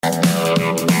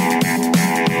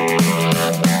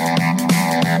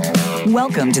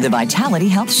Welcome to the Vitality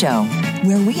Health Show,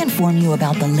 where we inform you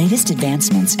about the latest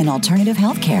advancements in alternative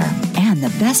healthcare and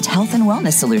the best health and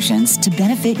wellness solutions to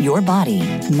benefit your body,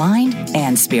 mind,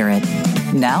 and spirit.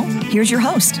 Now, here's your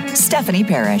host, Stephanie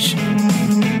Parrish.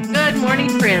 Good morning,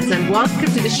 friends, and welcome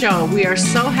to the show. We are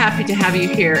so happy to have you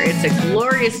here. It's a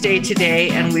glorious day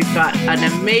today, and we've got an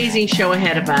amazing show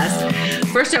ahead of us.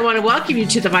 First, I want to welcome you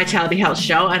to the Vitality Health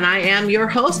Show, and I am your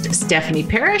host, Stephanie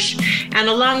Parrish, and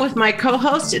along with my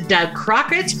co-host, Doug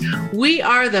Crockett, we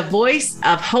are the voice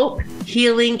of hope,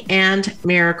 healing, and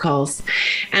miracles.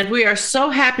 And we are so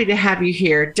happy to have you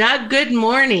here. Doug, good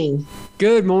morning.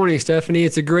 Good morning, Stephanie.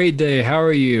 It's a great day. How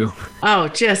are you? Oh,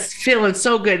 just feeling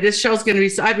so good. This show's going to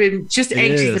be, I've been just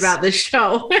anxious about this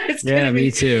show. It's me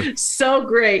too. So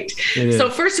great. So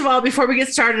first of all, before we get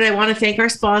started, I want to thank our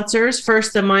sponsors.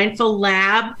 First, the Mindful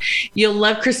Lab. You'll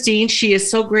love Christine. She is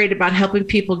so great about helping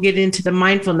people get into the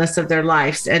mindfulness of their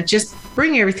lives and just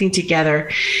bring everything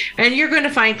together. And you're going to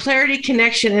find clarity,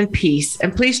 connection, and peace.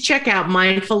 And please check out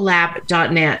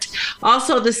mindfullab.net.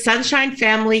 Also, the Sunshine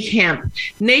Family Hemp,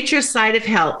 nature's side of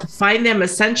health. Find them at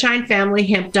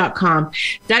sunshinefamilyhemp.com.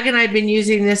 Doug and I have been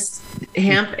using this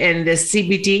hemp and this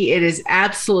CBD. It is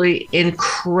absolutely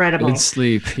incredible. Good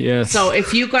sleep, yes. So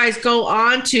if you guys go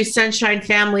on to Sunshine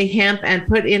Family Hemp and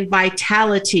put in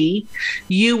Vitality,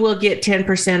 you will get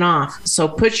 10% off. So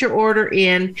put your order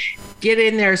in. Get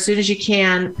in there as soon as you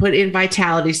can, put in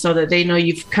Vitality so that they know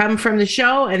you've come from the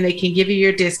show and they can give you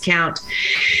your discount.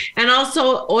 And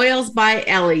also Oils by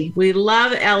Ellie. We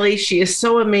love Ellie. She is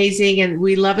so amazing, and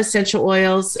we love essential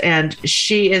oils, and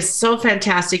she is so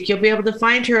fantastic. You'll be able to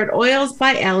find her at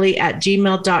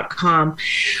oilsbyellie@gmail.com.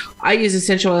 I use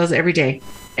essential oils every day,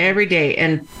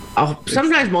 and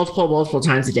sometimes multiple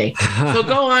times a day. So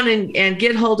go on and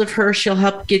get hold of her. She'll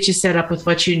help get you set up with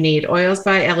what you need.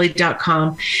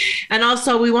 oilsbyellie.com. And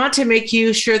also, we want to make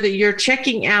you sure that you're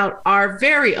checking out our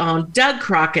very own Doug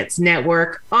Crockett's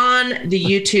network on the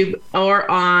YouTube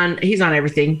he's on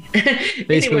everything.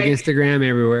 Facebook, Instagram,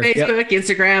 everywhere. Facebook,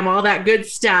 Instagram, all that good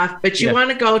stuff. But you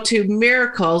want to go to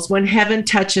Miracles When Heaven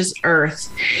Touches Earth.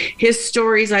 His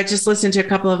stories, I just listened to a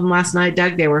couple of them last night,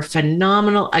 Doug. They were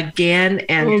phenomenal again,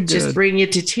 and just bring you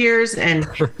to tears and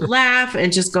laugh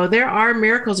and just go, there are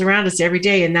miracles around us every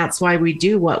day, and that's why we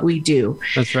do what we do.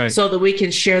 That's right. So that we can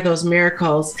share those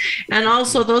miracles. And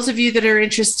also, those of you that are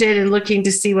interested in looking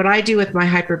to see what I do with my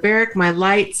hyperbaric, my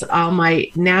lights, all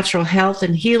my natural health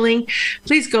and healing,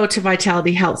 please go to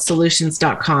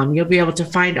vitalityhealthsolutions.com. You'll be able to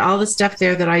find all the stuff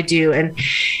there that I do. And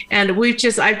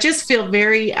I just feel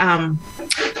very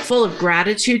full of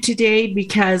gratitude today,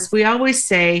 because we always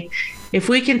say, if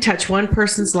we can touch one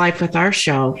person's life with our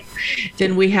show,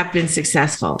 then we have been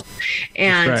successful.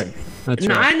 And That's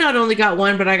right. I not only got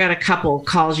one, but I got a couple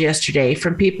calls yesterday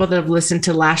from people that have listened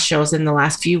to last shows in the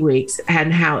last few weeks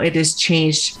and how it has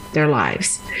changed their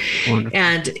lives. Wonderful.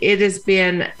 And it has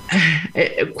been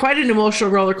quite an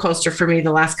emotional roller coaster for me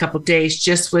the last couple of days,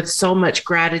 just with so much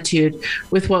gratitude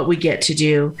with what we get to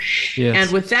do. Yes.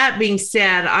 And with that being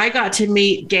said, I got to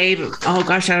meet Gabe. Oh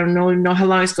gosh, I don't know how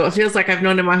long ago. It feels like I've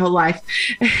known him my whole life.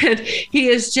 And he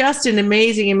is just an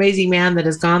amazing, amazing man that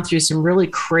has gone through some really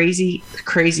crazy,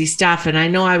 crazy stuff. And I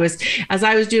know as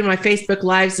I was doing my Facebook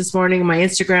lives this morning, my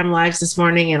Instagram lives this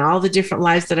morning, and all the different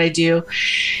lives that I do,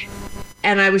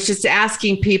 and I was just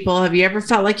asking people, have you ever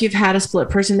felt like you've had a split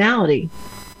personality?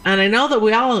 And I know that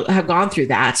we all have gone through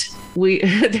that.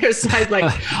 There's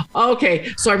like,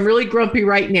 okay, so I'm really grumpy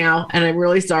right now, and I'm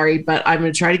really sorry, but I'm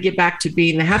going to try to get back to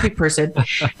being the happy person.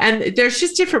 And there's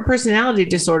just different personality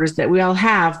disorders that we all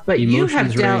have, but Emotions you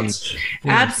have dealt,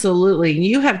 absolutely,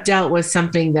 you have dealt with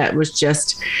something that was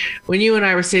just, when you and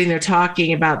I were sitting there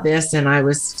talking about this, and I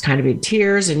was kind of in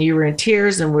tears, and you were in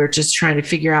tears, and we're just trying to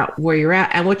figure out where you're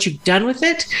at and what you've done with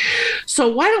it. So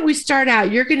why don't we start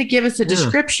out? You're going to give us a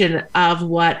description of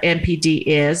what MPD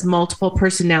is, multiple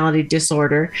personality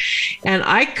disorder. And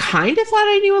I kind of thought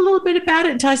I knew a little bit about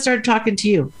it until I started talking to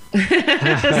you.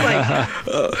 It's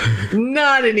like,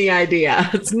 not any idea.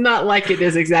 It's not like it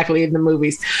is exactly in the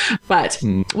movies. But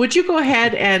would you go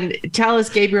ahead and tell us,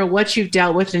 Gabriel, what you've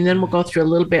dealt with, and then we'll go through a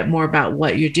little bit more about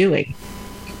what you're doing.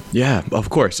 Yeah, of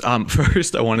course.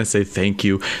 First, I want to say thank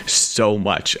you so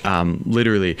much.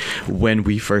 Literally, when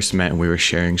we first met and we were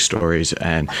sharing stories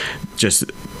and just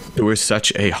there was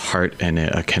such a heart and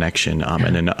a connection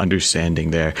and an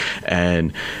understanding there.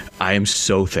 And I am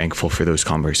so thankful for those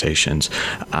conversations.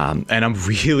 And I'm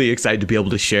really excited to be able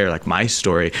to share like my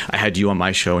story. I had you on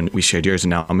my show and we shared yours,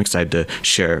 and now I'm excited to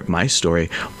share my story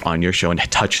on your show and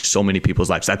touch so many people's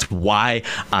lives. That's why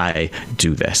I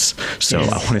do this. So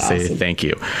I want to say thank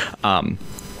you.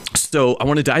 So I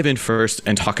want to dive in first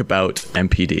and talk about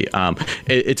MPD.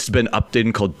 It's been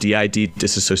updated called DID,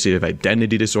 dissociative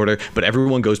identity disorder, but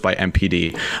everyone goes by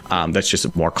MPD. That's just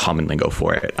a more common lingo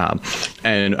for it.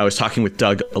 And I was talking with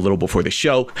Doug a little before the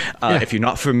show. If you're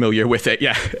not familiar with it,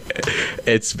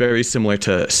 it's very similar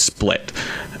to Split.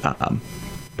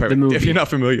 If you're not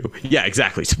familiar,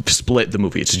 exactly. Split, the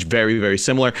movie. It's very, very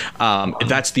similar.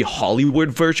 That's the Hollywood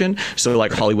version. So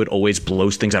like Hollywood always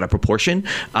blows things out of proportion.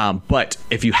 But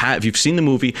if you've seen the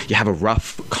movie, you have a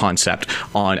rough concept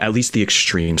on at least the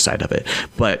extreme side of it.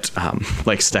 But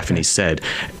like Stephanie said,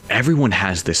 everyone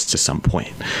has this to some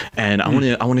point, and I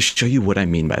want to show you what I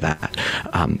mean by that.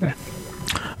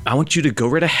 I want you to go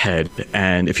right ahead,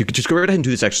 and if you could just go right ahead and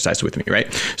do this exercise with me,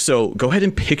 right? So go ahead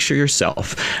and picture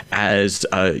yourself as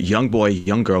a young boy,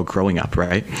 young girl growing up,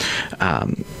 right?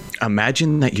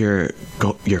 Imagine that you're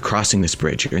crossing this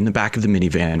bridge. You're in the back of the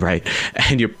minivan, right?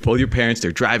 And both your parents,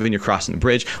 they're driving, you're crossing the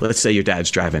bridge. Let's say your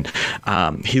dad's driving.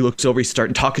 He looks over, he's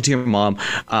starting talking to your mom,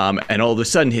 and all of a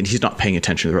sudden he's not paying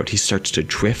attention to the road. He starts to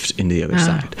drift into the other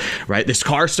side, right? This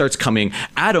car starts coming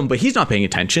at him, but he's not paying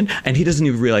attention, and he doesn't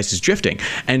even realize he's drifting.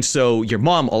 And so your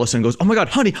mom all of a sudden goes, "Oh my God,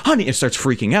 honey," and starts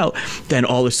freaking out. Then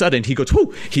all of a sudden he goes,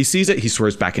 "Whoo!" He sees it, he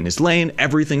swerves back in his lane,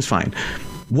 everything's fine.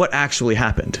 What actually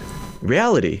happened?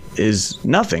 Reality is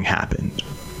nothing happened.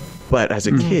 But as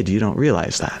a kid, you don't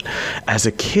realize that. As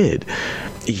a kid,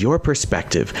 your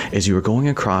perspective is you were going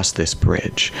across this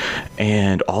bridge,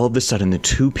 and all of a sudden the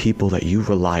two people that you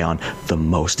rely on the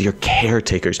most, your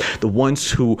caretakers, the ones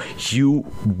who you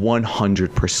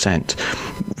 100%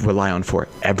 rely on for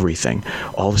everything,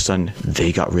 all of a sudden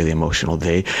they got really emotional.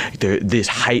 This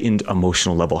heightened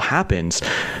emotional level happens.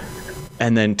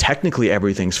 And then technically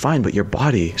everything's fine, but your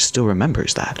body still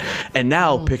remembers that. And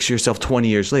now picture yourself 20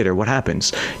 years later. What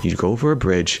happens? You go over a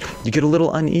bridge, you get a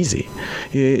little uneasy.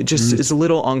 It just is a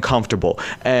little uncomfortable.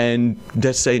 And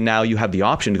let's say now you have the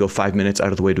option to go 5 minutes out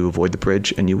of the way to avoid the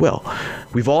bridge, and you will.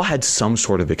 We've all had some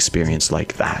sort of experience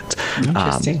like that.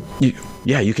 Interesting.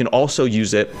 You can also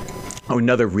use it.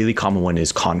 Another really common one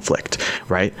is conflict,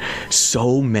 right?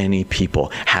 So many people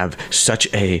have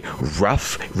such a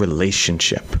rough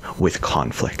relationship with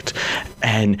conflict.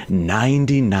 And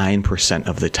 99%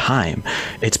 of the time,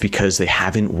 it's because they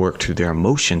haven't worked through their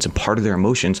emotions, and part of their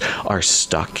emotions are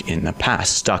stuck in the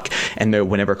past, and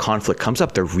whenever conflict comes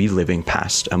up, they're reliving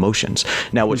past emotions.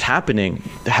 Now, what's happening,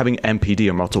 having MPD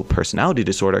or multiple personality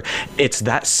disorder, it's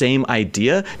that same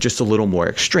idea, just a little more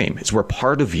extreme. It's where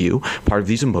part of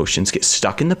these emotions get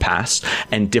stuck in the past,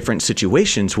 and different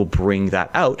situations will bring that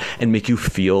out and make you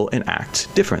feel and act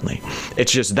differently.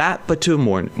 It's just that, but to a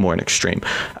more an extreme.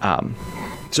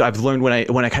 So I've learned when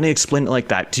I kind of explain it like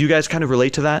that. Do you guys kind of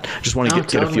relate to that? Just want to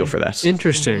get a feel for this.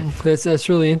 Interesting. That's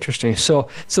really interesting. So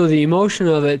the emotion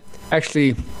of it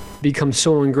actually becomes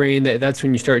so ingrained that's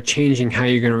when you start changing how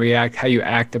you're going to react, how you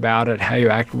act about it, how you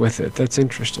act with it. That's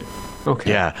interesting.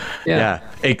 Okay. Yeah.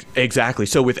 Exactly.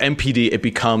 So with MPD, it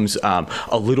becomes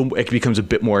a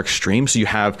bit more extreme. So you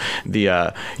have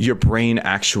your brain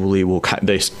actually will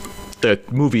the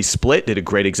movie Split did a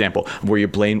great example where your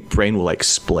brain will like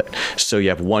split. So you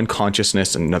have one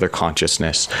consciousness and another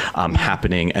consciousness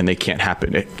happening, and they can't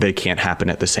happen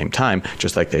at the same time,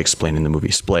 just like they explain in the movie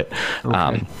Split.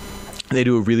 Okay. They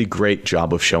do a really great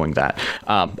job of showing that.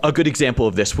 A good example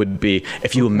of this would be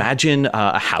if you imagine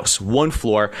a house, one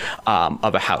floor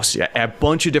of a house, a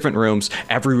bunch of different rooms.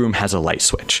 Every room has a light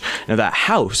switch. Now that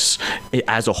house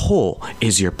as a whole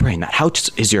is your brain. That house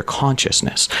is your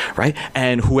consciousness, right?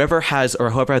 And whoever has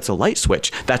a light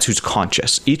switch, that's who's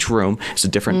conscious. Each room is a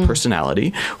different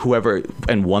personality.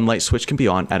 And one light switch can be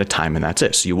on at a time, and that's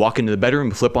it. So you walk into the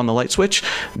bedroom, flip on the light switch,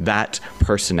 that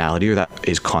personality or that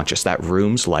is conscious. That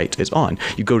room's light is on.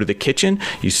 You go to the kitchen,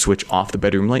 you switch off the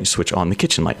bedroom light, you switch on the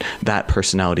kitchen light. That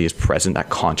personality is present, that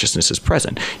consciousness is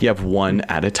present. You have one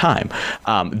at a time.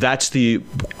 That's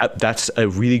a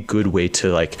really good way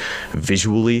to like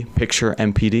visually picture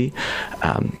MPD.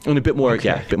 And a bit more, a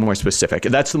bit more specific.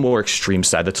 That's the more extreme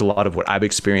side. That's a lot of what I've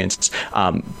experienced.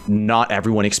 Not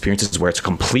everyone experiences where it's a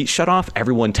complete shut off.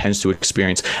 Everyone tends to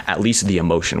experience at least the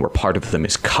emotion where part of them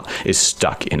is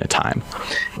stuck in a time.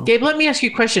 Gabe, let me ask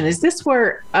you a question. Is this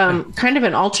where kind of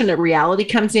an alternate reality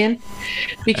comes in?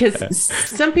 Because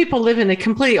some people live in a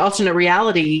completely alternate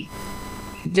reality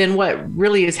than what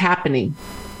really is happening.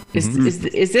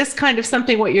 Is this kind of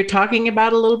something what you're talking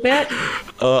about a little bit?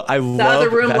 I love the other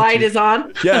room light is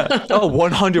on. Yeah. Oh,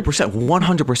 100%.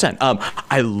 100%.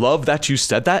 I love that you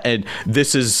said that. And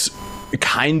this is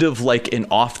kind of like an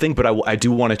off thing, but I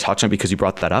do want to touch on it because you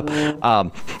brought that up.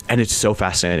 And it's so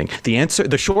fascinating.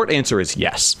 The short answer is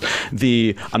yes.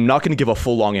 I'm not going to give a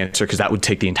full long answer because that would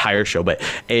take the entire show, but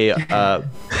an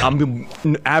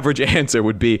average answer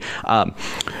would be,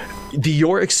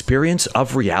 your experience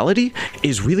of reality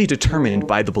is really determined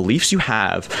by the beliefs you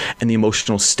have and the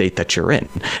emotional state that you're in.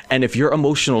 And if your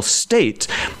emotional state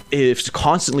is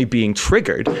constantly being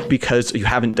triggered because you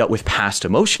haven't dealt with past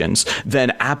emotions,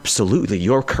 then absolutely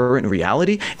your current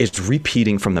reality is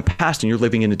repeating from the past, and you're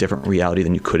living in a different reality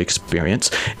than you could experience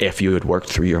if you had worked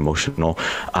through your emotional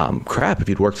crap, if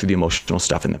you'd worked through the emotional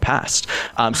stuff in the past.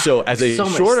 So as a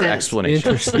shorter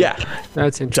explanation, yeah,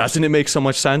 that's interesting. Doesn't it make so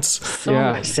much sense? So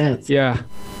much sense. Yeah.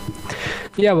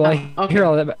 Yeah, well, I hear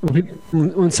all that.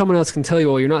 When someone else can tell you,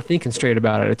 well, you're not thinking straight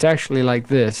about it. It's actually like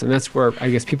this. And that's where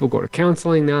I guess people go to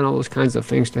counseling now and all those kinds of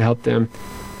things to help them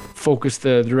focus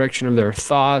the direction of their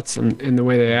thoughts and the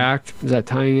way they act. Is that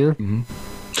tying in? Mm-hmm.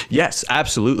 Yes,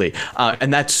 absolutely.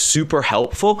 And that's super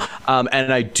helpful.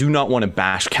 And I do not want to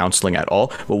bash counseling at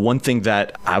all. But one thing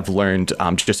that I've learned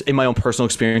just in my own personal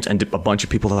experience and a bunch of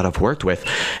people that I've worked with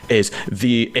is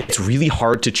it's really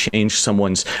hard to change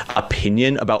someone's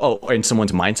opinion about, in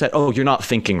someone's mindset. Oh, you're not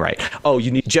thinking right. Oh,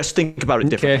 you need just think about it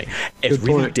differently. It's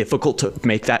really difficult to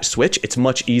make that switch. It's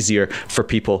much easier for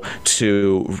people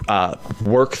to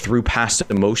work through past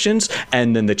emotions,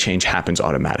 and then the change happens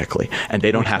automatically, and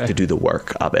they don't have to do the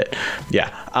work of it.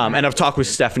 Yeah. And I've talked with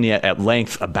Stephanie at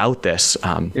length about this.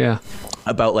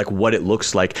 About like what it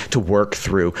looks like to work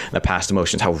through the past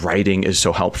emotions, how writing is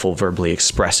so helpful, verbally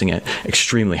expressing it,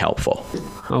 extremely helpful.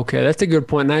 Okay, that's a good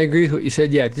point. And I agree with what you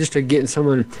said. Yeah, just to get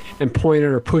someone and point it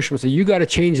or push them and say, you got to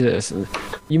change this. And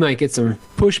you might get some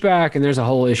pushback, and there's a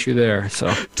whole issue there.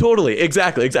 So totally.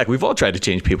 Exactly. We've all tried to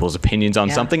change people's opinions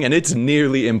on something, and it's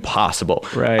nearly impossible.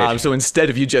 Right. So instead,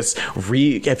 if you just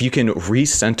if you can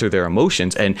recenter their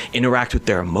emotions and interact with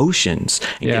their emotions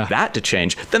and get that to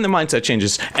change, then their mindset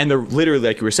changes, and they're literally,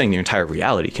 like you were saying, the entire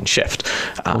reality can shift.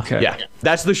 Yeah,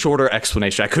 that's the shorter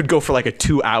explanation. I could go for like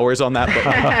 2 hours on that, but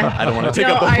I don't want to take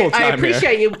up the whole time.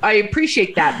 I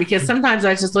appreciate that, because sometimes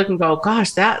I just look and go,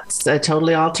 gosh, that's a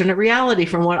totally alternate reality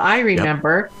from what I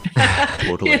remember. Yep.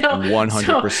 Totally.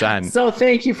 100%. So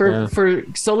thank you for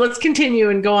so let's continue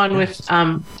and go on with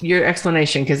your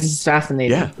explanation, because this is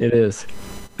fascinating. Yeah, it is.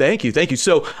 Thank you.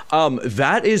 So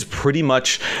that is pretty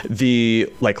much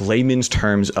the layman's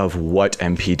terms of what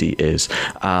MPD is.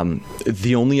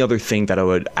 The only other thing that I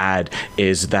would add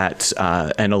is that,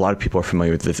 and a lot of people are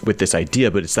familiar with this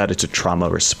idea, but it's that it's a trauma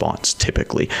response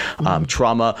typically.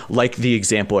 Trauma, like the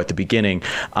example at the beginning,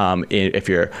 if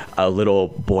you're a little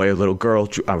boy or little girl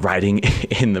riding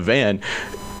in the van,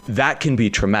 that can be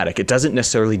traumatic. It doesn't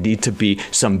necessarily need to be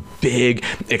some big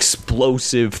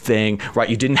explosive thing, right?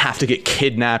 You didn't have to get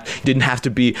kidnapped. You didn't have to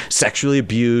be sexually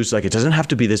abused. It doesn't have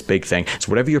to be this big thing. It's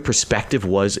whatever your perspective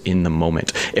was in the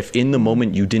moment. If in the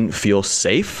moment you didn't feel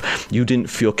safe, you didn't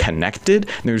feel connected,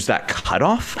 there's that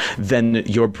cutoff, then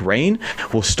your brain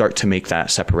will start to make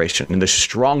that separation. And the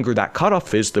stronger that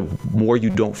cutoff is, the more you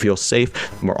don't feel safe,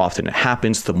 the more often it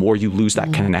happens, the more you lose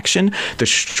that connection, the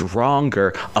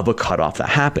stronger of a cutoff that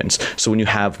happens. So when you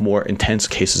have more intense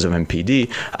cases of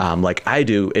MPD, like I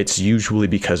do, it's usually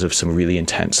because of some really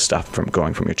intense stuff from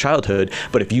your childhood.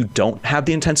 But if you don't have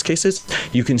the intense cases,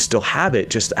 you can still have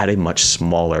it, just at a much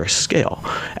smaller scale.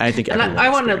 And I think everyone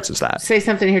experiences that. I want to say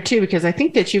something here too, because I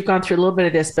think that you've gone through a little bit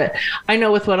of this, but I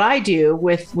know with what I do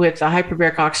with the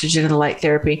hyperbaric oxygen and the light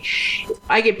therapy,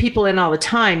 I get people in all the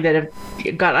time that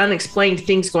have got unexplained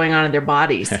things going on in their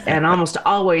bodies, and almost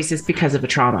always it's because of a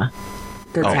trauma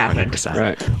that's happened. 100%.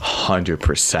 Right.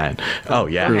 100%. Oh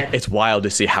yeah. It's wild to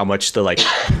see how much the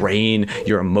brain,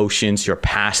 your emotions, your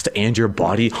past, and your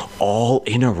body all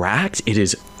interact. It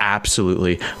is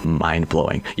absolutely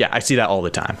mind-blowing. Yeah, I see that all the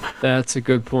time. That's a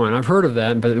good point. I've heard of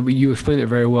that, but you explained it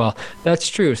very well. That's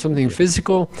true. Something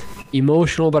physical,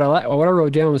 emotional, but what I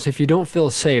wrote down was if you don't feel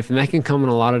safe, and that can come in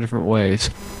a lot of different ways.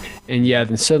 And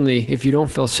then suddenly, if you don't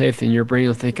feel safe, then your brain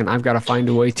will thinking, I've got to find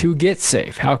a way to get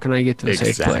safe. How can I get to a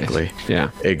safe place? Yeah.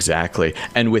 Exactly.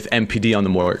 And with MPD on the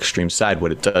more extreme side,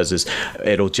 what it does is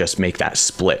it'll just make that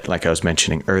split, like I was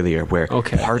mentioning earlier, where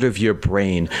part of your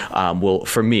brain will,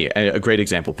 for me, a great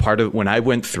example, part of when I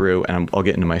went through, and I'll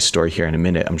get into my story here in a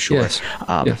minute, I'm sure. Yes.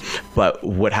 But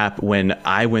what happened when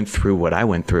I went through what I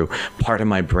went through, part of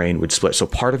my brain would split. So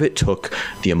part of it took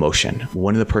the emotion.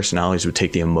 One of the personalities would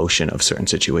take the emotion of certain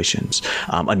situations. emotions.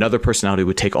 Another personality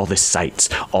would take all the sights,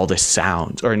 all the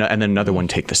sounds, and then another one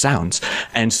take the sounds.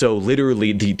 And so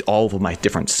literally all of my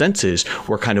different senses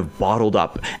were kind of bottled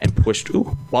up and pushed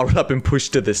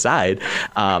to the side.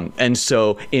 And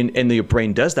so and your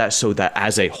brain does that so that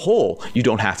as a whole, you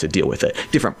don't have to deal with it.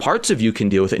 Different parts of you can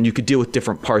deal with it, and you could deal with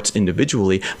different parts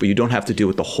individually, but you don't have to deal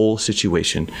with the whole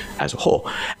situation as a whole.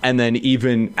 And then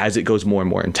even as it goes more and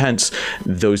more intense,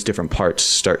 those different parts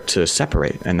start to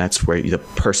separate. And that's where the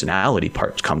personality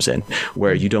part comes in,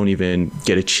 where you don't even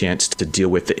get a chance to deal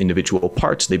with the individual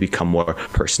parts. They become more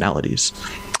personalities.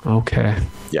 Okay.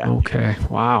 Yeah. Okay.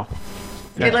 Wow.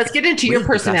 Okay, let's get into your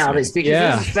personalities,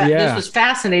 because this was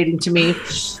fascinating to me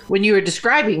when you were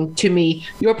describing to me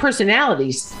your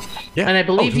personalities. Yeah. And I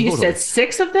believe you said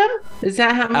 6 of them. Is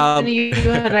that how many you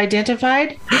had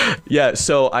identified? Yeah.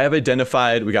 So I have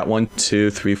identified, we got 1, 2,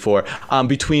 3, 4,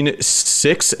 between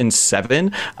 6 and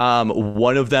 7.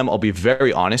 One of them, I'll be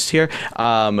very honest here.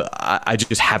 I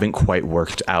just haven't quite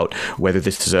worked out whether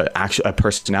this is a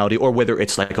personality or whether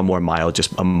it's like a more mild,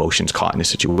 just emotions caught in a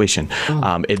situation.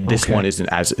 This one isn't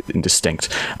as indistinct,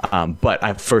 but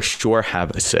I for sure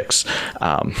have a 6.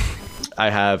 I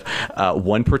have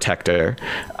 1 protector,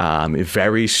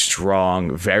 very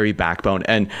strong, very backbone.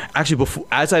 And actually,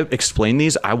 as I explain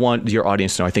these, I want your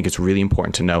audience to know, I think it's really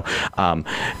important to know,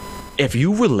 if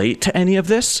you relate to any of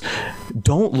this,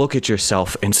 don't look at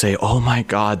yourself and say, oh my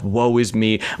God, woe is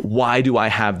me. Why do I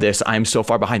have this? I'm so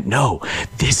far behind. No,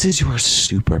 this is your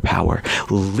superpower.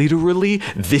 Literally,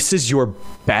 this is the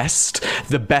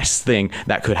best thing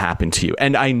that could happen to you.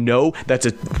 And I know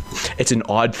it's an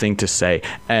odd thing to say.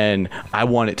 And I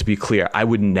want it to be clear. I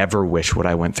would never wish what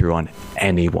I went through on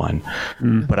anyone,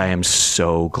 but I am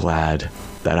so glad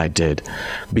that I did,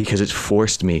 because it's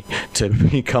forced me to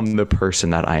become the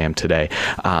person that I am today.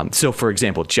 So for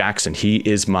example, Jackson, he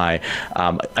is my,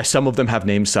 some of them have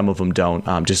names, some of them don't,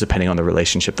 just depending on the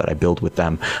relationship that I build with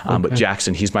them. But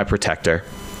Jackson, he's my protector.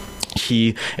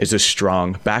 He is a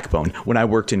strong backbone. When I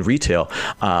worked in retail,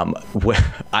 I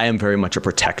am very much a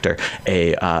protector.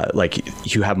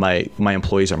 You have my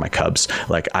employees are my cubs.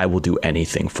 Like, I will do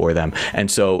anything for them. And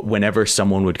so whenever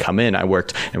someone would come in, I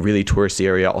worked in a really touristy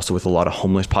area, also with a lot of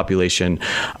homeless population.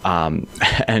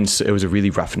 And so it was a really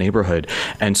rough neighborhood.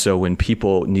 And so when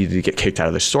people needed to get kicked out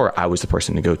of the store, I was the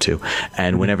person to go to.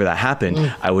 And whenever that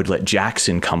happened, I would let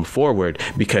Jackson come forward,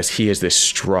 because he is this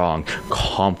strong,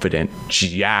 confident,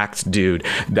 jacked dude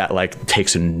that like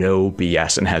takes no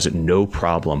BS and has no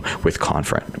problem with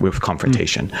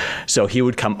confrontation. So he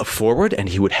would come forward and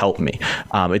he would help me.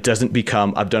 It doesn't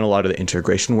become, I've done a lot of the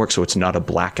integration work, so it's not a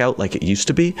blackout like it used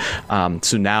to be.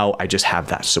 So now I just have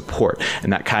that support,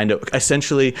 and that kind of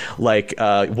essentially like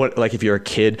if you're a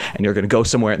kid and you're going to go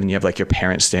somewhere and then you have like your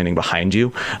parents standing behind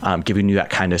you, giving you that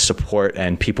kind of support,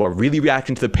 and people are really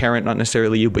reacting to the parent, not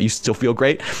necessarily you, but you still feel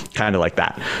great, kind of like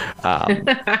that.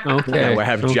 Okay. I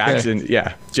have Jackson,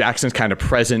 Jackson's kind of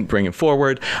present, bringing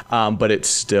forward, but it's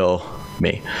still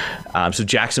me. So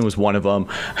Jackson was one of them.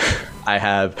 I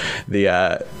have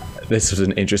this was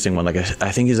an interesting one. Like,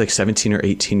 I think he's like 17 or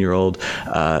 18-year-old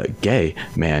gay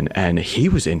man, and he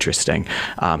was interesting.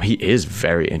 He is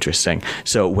very interesting.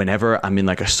 So whenever I'm in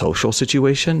like a social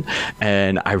situation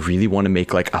and I really want to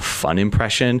make like a fun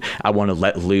impression, I want to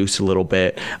let loose a little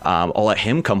bit, I'll let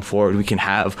him come forward. We can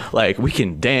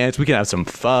dance, we can have some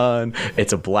fun.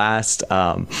 It's a blast.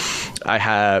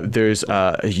 There's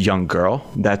a young girl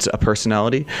that's a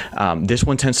personality. This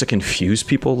one tends to confuse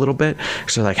people a little bit.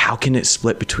 So like, how can it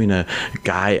split between a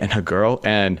guy and a girl?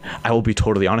 And I will be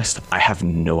totally honest, I have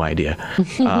no idea.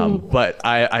 But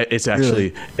I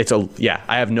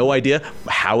have no idea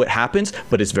how it happens,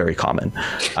 but it's very common.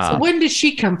 So when does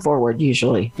she come forward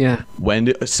usually? Yeah.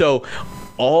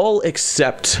 All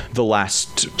except the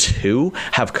last 2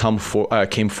 have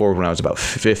came forward when I was about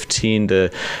 15 to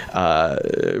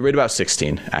right about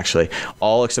 16, actually.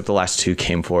 All except the last 2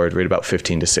 came forward right about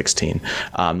 15 to 16.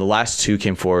 The last 2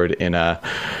 came forward in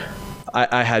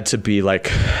I had to be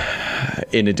like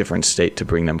in a different state to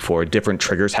bring them forward. Different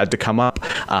triggers had to come up.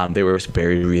 They were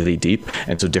buried really deep,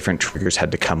 and so different triggers had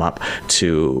to come up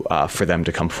to for them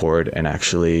to come forward and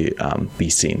actually be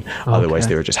seen. Okay. Otherwise,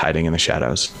 they were just hiding in the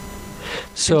shadows.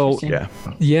 So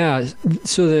yeah.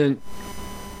 So then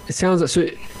it sounds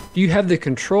like do you have the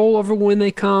control over when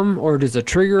they come, or does a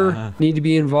trigger need to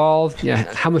be involved?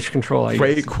 Yeah, how much control?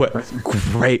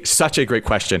 Great, such a great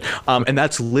question. And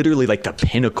that's literally like the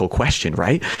pinnacle question,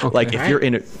 right? Okay. Like if you're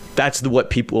in it, that's what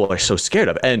people are so scared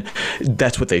of, and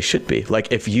that's what they should be.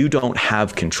 Like if you don't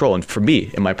have control, and for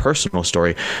me, in my personal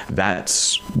story,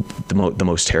 that's the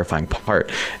most terrifying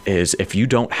part is if you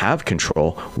don't have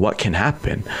control, what can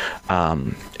happen?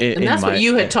 And that's what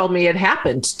you had told me had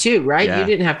happened too, right? Yeah. You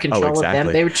didn't have control of them;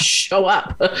 they would just show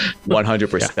up.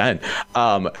 100%.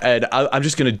 And I'm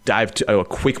just going to dive to a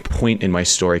quick point in my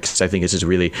story because I think this is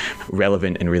really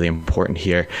relevant and really important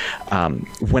here.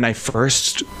 When I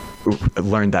first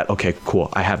learned that, okay, cool,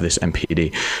 I have this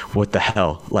MPD. What the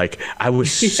hell? Like I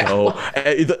was so,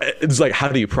 it's like, how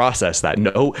do you process that?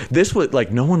 No, this was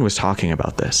like, no one was talking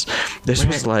about this. This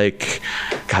was like,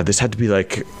 God, this had to be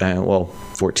like,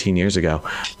 14 years ago.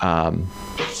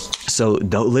 So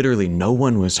literally no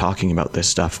one was talking about this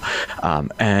stuff.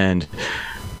 And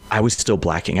I was still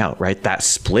blacking out, right? That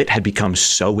split had become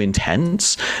so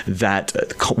intense that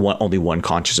only one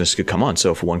consciousness could come on.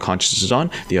 So if one consciousness is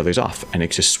on, the other's off, and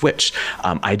it just switched.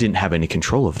 I didn't have any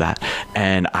control of that.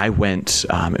 And I went,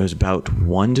 it was about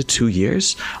 1 to 2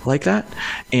 years like that.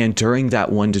 And during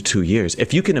that 1 to 2 years,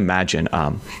 if you can imagine,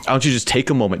 I want you to just take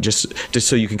a moment, just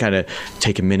so you can kind of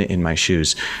take a minute in my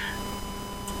shoes.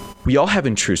 We all have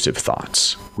intrusive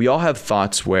thoughts. We all have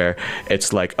thoughts where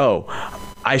it's like, oh,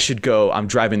 I should go, I'm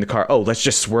driving the car. Oh, let's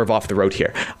just swerve off the road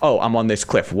here. Oh, I'm on this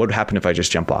cliff. What would happen if I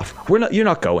just jump off? You're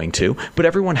not going to, but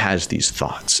everyone has these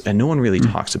thoughts and no one really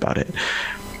talks about it.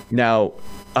 Now,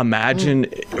 imagine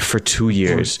for 2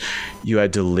 years, you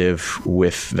had to live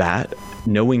with that,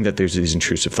 knowing that there's these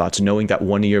intrusive thoughts, knowing that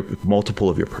multiple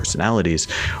of your personalities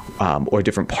or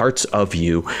different parts of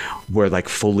you were like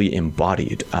fully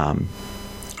embodied.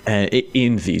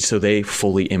 In these, so they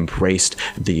fully embraced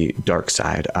the dark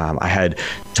side. I had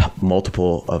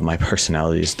multiple of my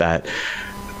personalities that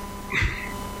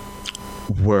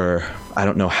were, I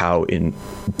don't know how in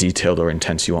detailed or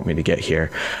intense you want me to get here.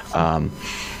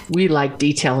 We like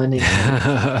detail in it.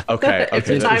 Okay.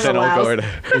 Then I'll go ahead.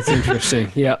 It's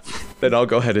interesting. Yeah. Then I'll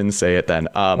go ahead and say it then.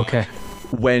 Okay.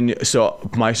 So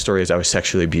my story is I was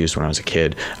sexually abused when I was a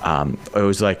kid. It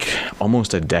was like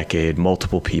almost a decade,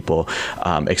 multiple people,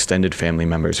 extended family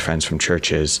members, friends from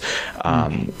churches.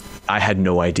 I had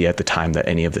no idea at the time that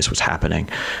any of this was happening.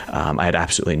 I had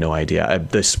absolutely no idea.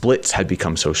 The splits had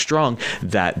become so strong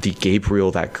that the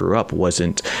Gabriel that grew up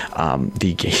wasn't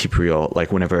the Gabriel,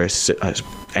 like whenever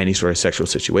any sort of sexual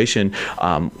situation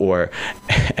or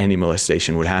any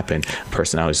molestation would happen,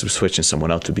 personalities would switch and someone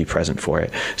else would be present for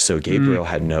it. So Gabriel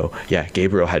had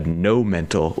no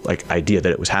mental idea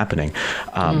that it was happening.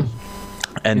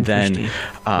 And then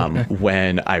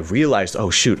when I realized, oh,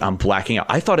 shoot, I'm blacking out.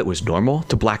 I thought it was normal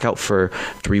to black out for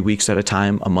 3 weeks at a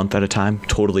time, a month at a time,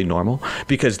 totally normal,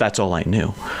 because that's all I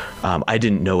knew. I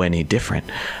didn't know any different.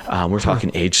 We're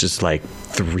talking ages like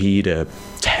 3 to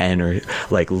 10 or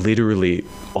like literally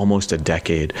almost a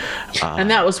decade. And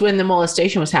that was when the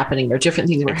molestation was happening or different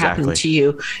things were happening to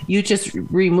you. You just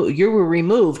you were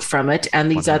removed from it and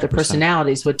these 100%. Other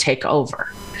personalities would take over.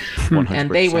 100%.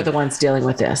 And they were the ones dealing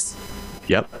with this.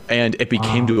 Yep. And it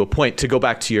became to a point, to go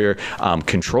back to your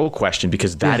control question,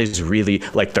 because that is really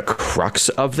like the crux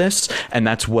of this. And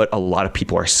that's what a lot of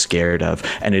people are scared of.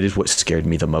 And it is what scared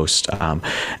me the most.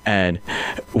 And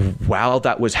while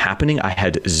that was happening, I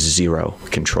had zero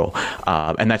control.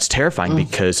 And that's terrifying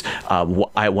because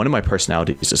one of my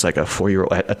personalities is like a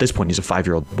 4-year-old. At this point, he's a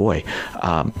 5-year-old boy.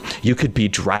 You could be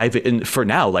driving, and for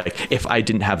now, like if I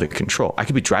didn't have the control, I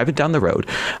could be driving down the road,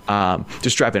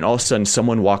 just driving. All of a sudden,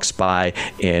 someone walks by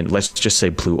in, let's just say,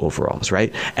 blue overalls,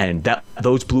 right? And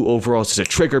those blue overalls is a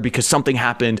trigger because something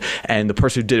happened and the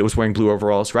person who did it was wearing blue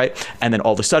overalls, right? And then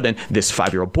all of a sudden, this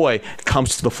 5-year-old boy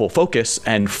comes to the full focus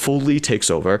and fully takes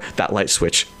over. That light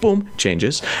switch, boom,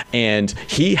 changes. And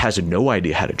he has no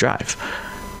idea how to drive.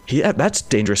 That's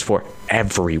dangerous for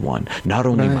everyone, not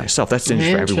only myself. That's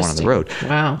dangerous for everyone on the road.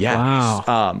 Wow. Yeah.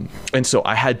 Wow. And so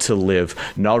I had to live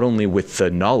not only with the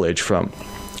knowledge for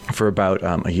about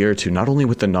a year or two, not only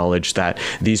with the knowledge that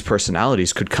these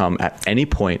personalities could come at any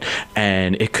point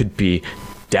and it could be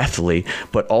deathly,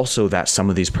 but also that some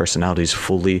of these personalities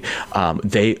fully,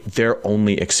 their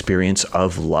only experience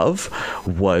of love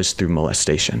was through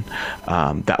molestation.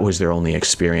 That was their only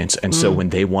experience. And so when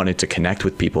they wanted to connect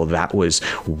with people, that was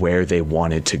where they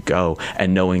wanted to go.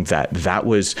 And knowing that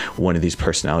was one of these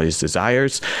personalities'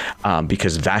 desires,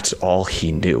 because that's all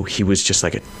he knew. He was just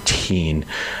like a teen.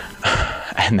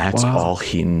 And that's all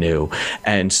he knew.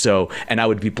 And I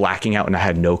would be blacking out, and I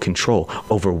had no control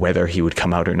over whether he would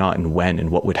come out or not, and when, and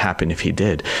what would happen if he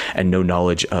did, and no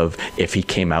knowledge of if he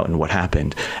came out and what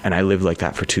happened. And I lived like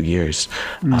that for 2 years.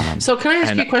 So can I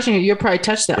ask you a question? You'll probably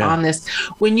touch on this.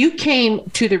 When you came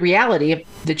to the reality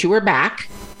that you were back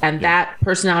and that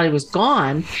personality was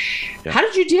gone, how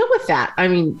did you deal with that? I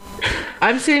mean,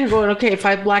 I'm sitting going, okay, if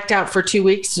I blacked out for 2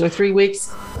 weeks or 3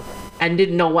 weeks and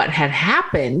didn't know what had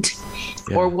happened,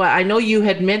 or what, I know you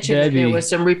had mentioned that there was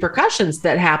some repercussions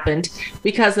that happened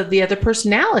because of the other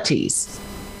personalities.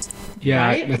 Yeah,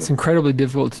 right? That's incredibly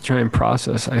difficult to try and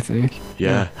process, I think.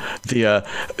 Yeah.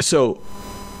 So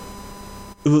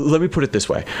let me put it this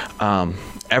way.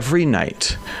 Every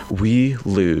night we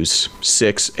lose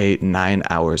 6, 8, 9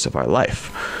 hours of our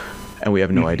life, and we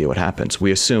have no idea what happens.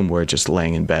 We assume we're just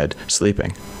laying in bed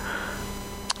sleeping.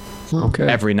 Okay.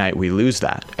 Every night we lose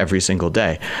that, every single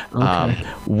day.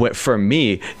 For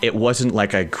me, it wasn't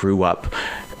like I grew up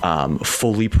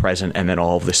fully present and then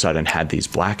all of a sudden had these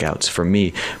blackouts. For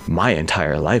me, my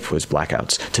entire life was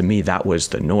blackouts. To me, that was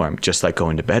the norm, just like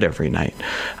going to bed every night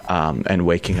and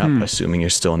waking up assuming you're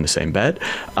still in the same bed.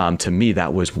 To me,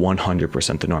 that was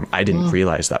 100% the norm. I didn't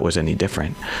realize that was any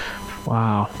different.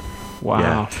 Wow.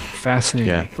 Yeah.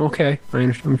 Fascinating. Yeah. Okay. I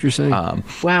understand what you're saying.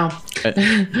 Wow.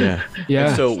 Yeah.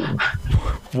 Yeah. So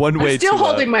one way I'm still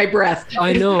holding my breath.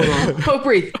 I know. Oh,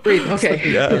 breathe.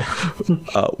 Okay. Yeah.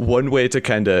 One way to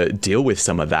kind of deal with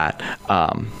some of that,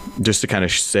 just to kind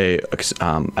of say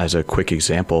as a quick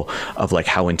example of like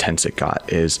how intense it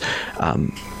got is,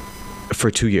 for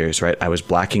 2 years, right, I was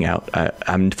blacking out.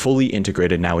 I'm fully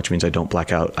integrated now, which means I don't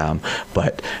black out.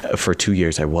 But for 2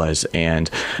 years I was, and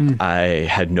I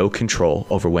had no control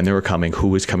over when they were coming, who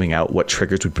was coming out, what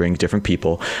triggers would bring different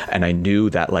people. And I knew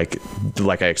that, like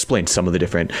I explained, some of the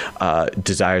different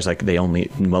desires, like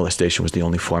molestation was the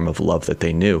only form of love that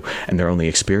they knew and their only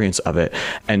experience of it.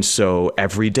 And so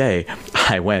every day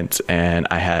I went and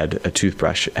I had a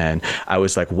toothbrush, and I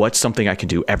was like, what's something I can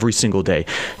do every single day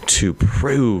to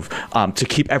prove to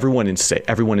keep everyone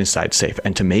inside safe,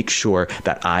 and to make sure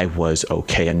that I was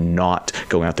okay and not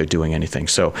going out there doing anything.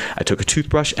 So I took a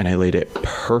toothbrush and I laid it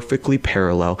perfectly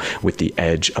parallel with the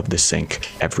edge of the sink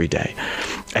every day.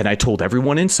 And I told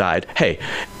everyone inside, hey,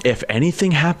 if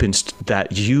anything happens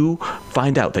that you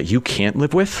find out that you can't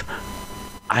live with,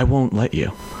 I won't let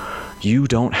you. You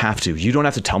don't have to. You don't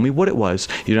have to tell me what it was.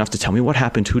 You don't have to tell me what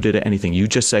happened, who did it, anything. You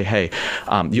just say, hey,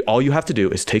 all you have to do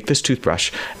is take this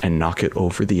toothbrush and knock it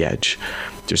over the edge.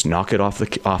 Just knock it off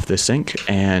the sink,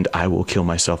 and I will kill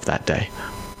myself that day.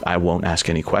 I won't ask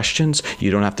any questions. You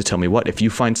don't have to tell me what. If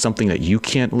you find something that you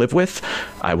can't live with,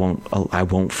 I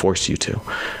won't force you to.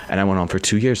 And I went on for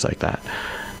 2 years like that.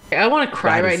 I want to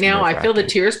cry right now. I feel the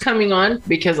tears coming on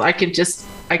because I can just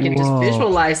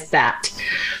visualize that.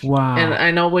 Wow. And I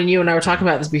know when you and I were talking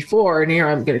about this before, and here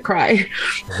I'm going to cry,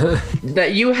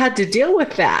 that you had to deal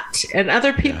with that. And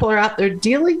other people are out there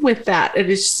dealing with that. And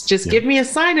it's just give me a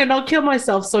sign and I'll kill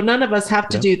myself. So none of us have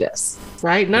to do this,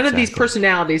 right? None of these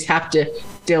personalities have to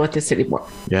deal with this anymore.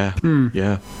 Yeah.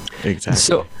 Yeah,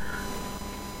 exactly.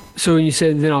 So when you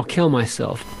said, then I'll kill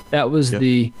myself, that was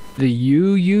the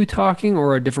you talking,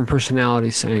 or a different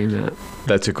personality saying that?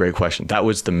 That's a great question. That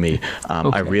was the me.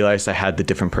 I realized I had the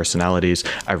different personalities.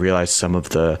 I realized some of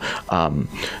the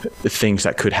things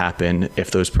that could happen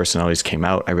if those personalities came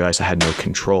out. I realized I had no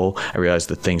control. I realized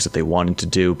the things that they wanted to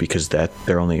do because that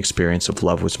their only experience of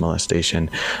love was molestation.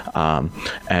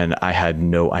 And I had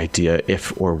no idea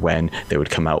if or when they would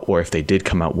come out, or if they did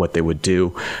come out, what they would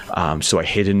do. So I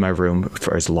hid in my room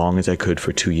for as long as I could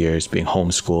for 2 years, being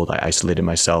homeschooled. I isolated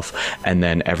myself. And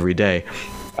then every day,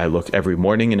 every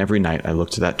morning and every night, I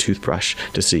looked at that toothbrush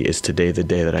to see, is today the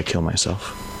day that I kill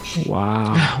myself?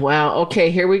 Wow. Wow.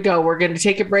 Okay, here we go. We're going to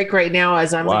take a break right now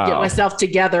as I'm going to get myself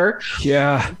together.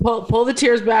 Yeah. Pull the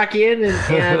tears back in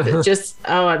and just,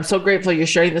 I'm so grateful you're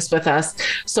sharing this with us.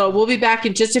 So we'll be back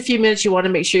in just a few minutes. You want to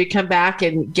make sure you come back,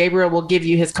 and Gabriel will give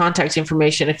you his contact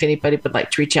information if anybody would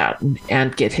like to reach out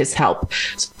and get his help.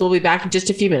 So we'll be back in just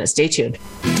a few minutes. Stay tuned.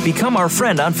 Become our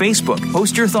friend on Facebook.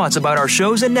 Post your thoughts about our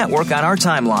shows and network on our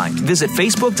timeline. Visit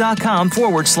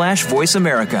facebook.com/Voice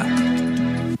America.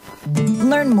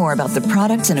 Learn more about the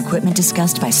products and equipment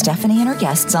discussed by Stephanie and her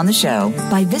guests on the show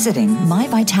by visiting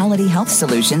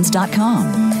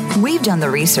myvitalityhealthsolutions.com. We've done the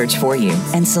research for you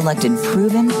and selected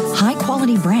proven,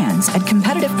 high-quality brands at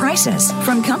competitive prices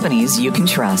from companies you can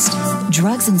trust.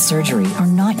 Drugs and surgery are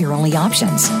not your only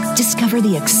options. Discover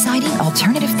the exciting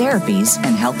alternative therapies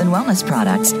and health and wellness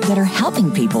products that are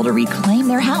helping people to reclaim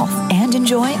their health and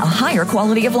enjoy a higher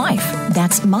quality of life.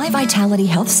 That's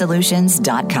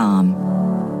myvitalityhealthsolutions.com.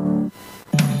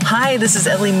 Hi, this is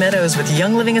Ellie Meadows with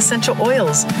Young Living Essential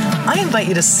Oils. I invite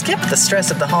you to skip the stress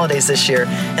of the holidays this year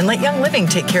and let Young Living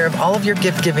take care of all of your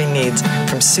gift-giving needs,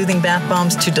 from soothing bath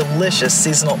bombs to delicious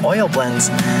seasonal oil blends.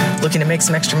 Looking to make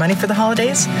some extra money for the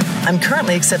holidays? I'm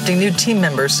currently accepting new team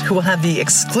members who will have the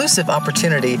exclusive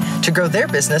opportunity to grow their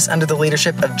business under the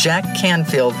leadership of Jack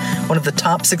Canfield, one of the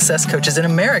top success coaches in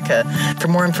America. For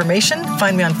more information,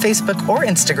 find me on Facebook or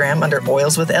Instagram under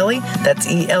Oils with Ellie, that's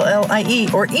ELLIE,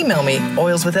 or email me,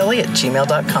 oilswithellie@gmail.com.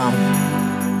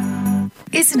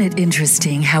 Isn't it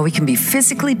interesting how we can be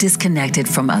physically disconnected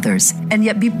from others and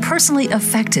yet be personally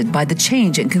affected by the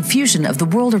change and confusion of the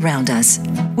world around us?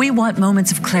 We want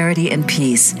moments of clarity and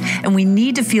peace, and we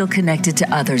need to feel connected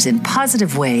to others in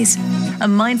positive ways. A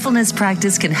mindfulness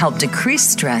practice can help decrease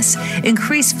stress,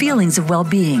 increase feelings of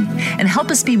well-being, and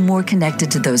help us be more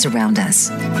connected to those around us.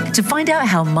 To find out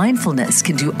how mindfulness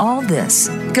can do all this,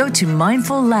 go to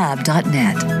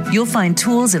mindfullab.net. You'll find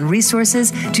tools and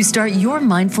resources to start your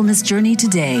mindfulness journey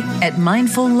today at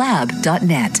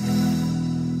mindfullab.net.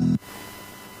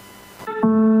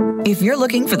 If you're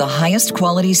looking for the highest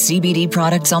quality CBD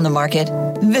products on the market,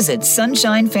 visit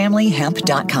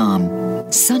sunshinefamilyhemp.com.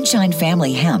 Sunshine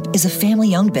Family Hemp is a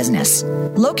family-owned business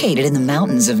located in the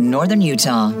mountains of northern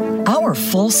Utah. Our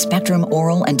full-spectrum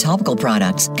oral and topical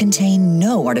products contain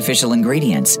no artificial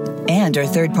ingredients and are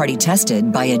third-party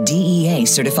tested by a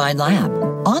DEA-certified lab.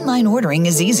 Online ordering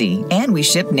is easy, and we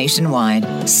ship nationwide.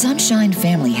 Sunshine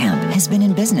Family Hemp has been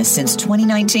in business since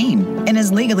 2019 and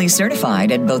is legally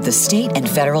certified at both the state and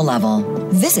federal level.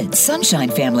 Visit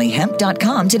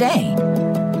sunshinefamilyhemp.com today.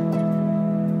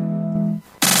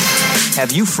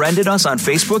 Have you friended us on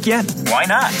Facebook yet? Why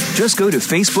not? Just go to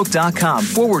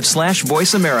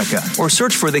facebook.com/Voice America or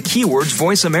search for the keywords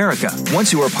Voice America.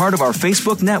 Once you are part of our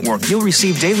Facebook network, you'll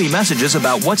receive daily messages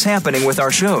about what's happening with our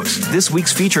shows, this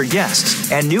week's featured guests,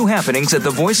 and new happenings at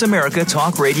the Voice America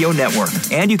Talk Radio Network.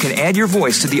 And you can add your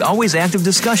voice to the always active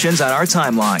discussions on our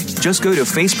timeline. Just go to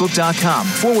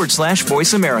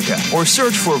facebook.com/Voice America or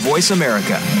search for Voice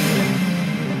America.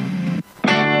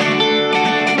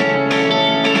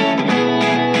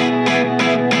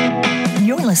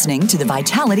 Listening to the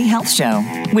Vitality Health Show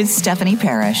with Stephanie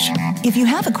Parrish. If you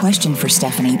have a question for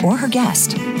Stephanie or her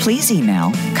guest, please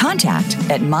email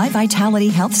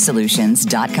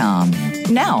contact@myvitalityhealthsolutions.com.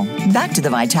 Now, back to the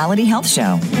Vitality Health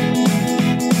Show.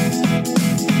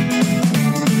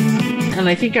 And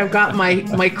I think I've got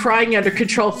my crying under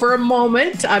control for a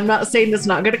moment. I'm not saying it's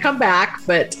not going to come back,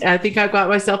 but I think I've got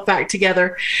myself back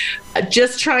together.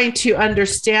 Just trying to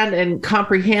understand and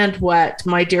comprehend what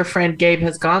my dear friend Gabe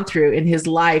has gone through in his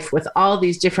life with all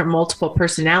these different multiple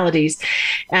personalities,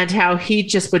 and how he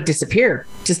just would disappear,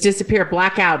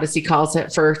 black out, as he calls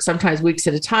it, for sometimes weeks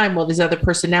at a time while these other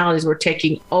personalities were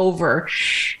taking over.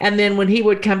 And then when he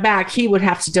would come back, he would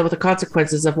have to deal with the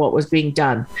consequences of what was being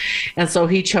done. And so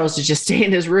he chose to just stay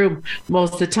in his room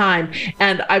most of the time.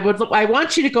 And I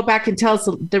want you to go back and tell us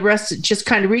the rest, just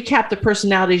kind of recap the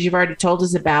personalities you've already told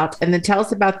us about, and then tell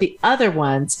us about the other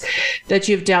ones that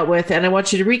you've dealt with. And I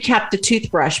want you to recap the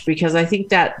toothbrush, because I think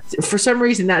that for some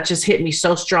reason that just hit me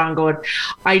so strong, going,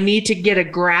 I need to get a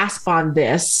grasp on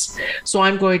this. So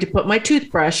I'm going to put my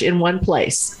toothbrush in one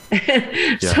place.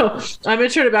 Yeah. So I'm going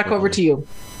to turn it back over to you.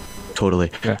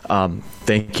 Totally. Yeah.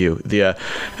 Thank you.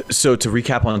 So to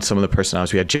recap on some of the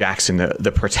personalities, we had Jackson,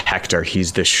 the protector.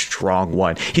 He's the strong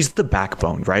one. He's the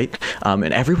backbone, right?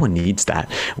 And everyone needs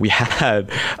that. We had,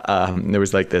 there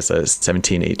was like this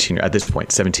 17 or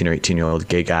 18-year-old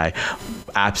gay guy.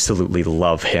 Absolutely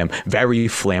love him. Very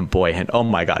flamboyant. Oh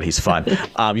my God, he's fun.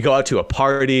 You go out to a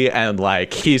party and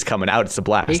like he's coming out. It's a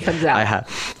blast. He comes out.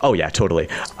 Oh yeah, totally.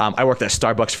 I worked at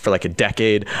Starbucks for like a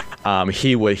decade.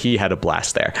 He had a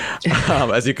blast there,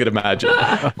 as you could imagine.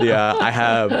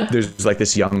 Yeah, there's like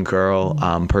this young girl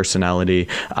personality.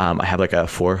 I have like a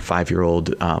 4 or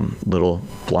 5-year-old little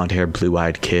blonde-haired,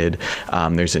 blue-eyed kid.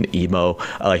 There's an emo.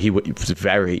 He was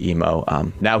very emo.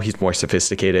 Now he's more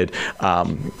sophisticated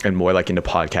and more like into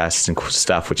podcasts and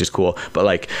stuff, which is cool. But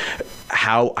like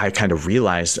how I kind of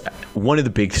realized, one of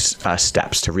the big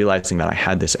steps to realizing that I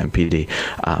had this MPD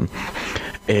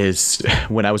is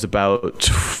when I was about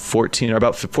 14,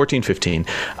 15.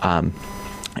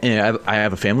 And I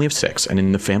have a family of 6, and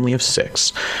in the family of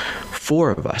 6,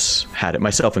 4 of us had it,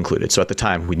 myself included. So at the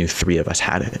time, we knew 3 of us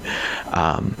had it.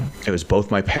 It was both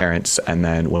my parents and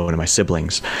then one of my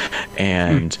siblings.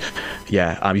 And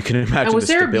you can imagine. And was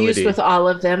there abuse with all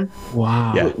of them?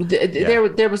 Wow. Yeah.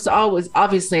 There was always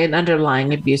obviously an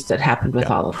underlying abuse that happened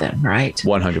with all of them, right?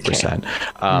 100%.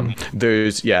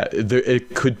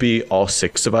 It could be all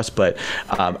 6 of us, but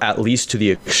at least to the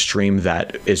extreme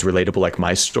that is relatable, like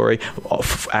my story,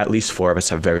 at least 4 of us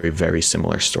have very, very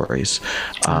similar stories.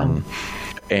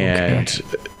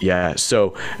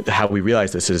 So how we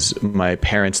realized this is my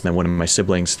parents and then one of my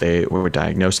siblings, they were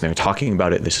diagnosed and they were talking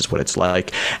about it. This is what it's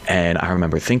like. And I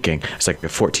remember thinking, it's like a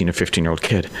 14 or 15-year-old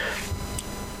kid.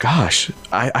 Gosh,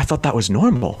 I thought that was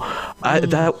normal.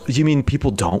 You mean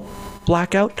people don't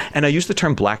blackout? And I use the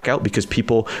term blackout because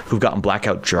people who've gotten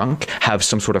blackout drunk have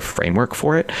some sort of framework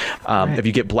for it. If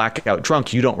you get blackout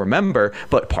drunk, you don't remember,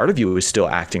 but part of you is still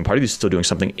acting, part of you is still doing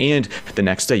something, and the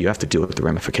next day you have to deal with the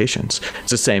ramifications. It's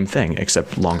the same thing,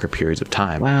 except longer periods of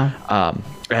time. Wow.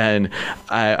 And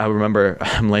I remember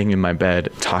I'm laying in my bed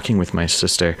talking with my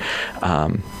sister,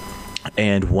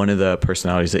 and one of the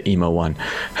personalities, the emo one,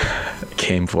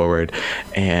 came forward,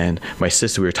 and my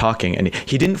sister, we were talking, and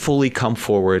he didn't fully come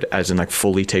forward as in like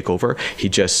fully take over. He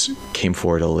just came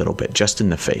forward a little bit, just in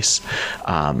the face.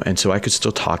 And so I could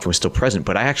still talk and was still present,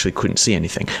 but I actually couldn't see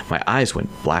anything. My eyes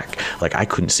went black, like I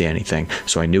couldn't see anything.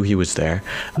 So I knew he was there.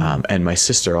 And my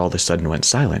sister all of a sudden went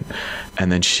silent.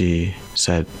 And then she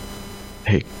said,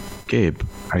 "Hey, Gabe,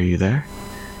 are you there?"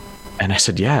 And I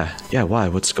said, yeah, why?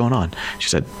 What's going on? She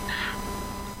said,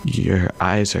 "Your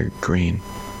eyes are green."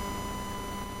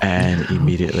 And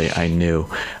immediately I knew.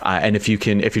 And if you're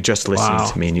just listening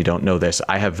to me and you don't know this,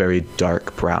 I have very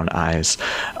dark brown eyes.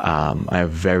 I have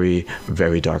very,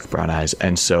 very dark brown eyes.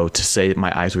 And so to say that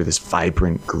my eyes were this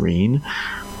vibrant green,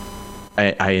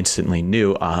 I instantly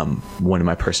knew. One of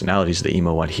my personalities, the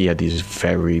emo one, he had these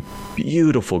very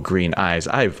beautiful green eyes.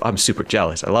 I'm super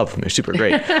jealous. I love them. They're super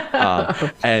great.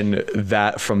 And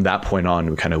from that point on,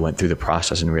 we kind of went through the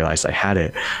process and realized I had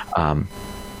it.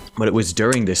 But it was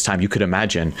during this time, you could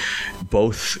imagine,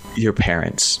 both your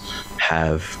parents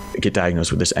get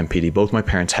diagnosed with this MPD. Both my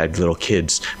parents had little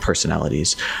kids'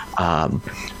 personalities.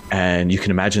 And you can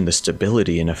imagine the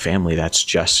stability in a family that's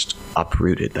just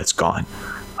uprooted, that's gone.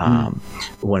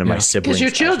 One of my siblings, because your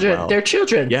children, they're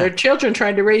children. Yeah. They're children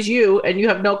trying to raise you, and you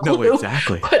have no clue. No,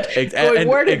 exactly.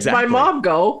 Where did my mom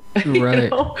go?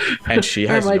 Right. And she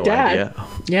has no idea.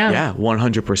 Yeah,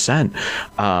 100%.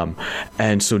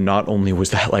 And so not only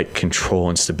was that like control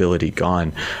and stability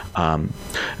gone,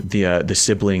 the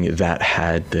sibling that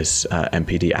had this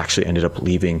MPD actually ended up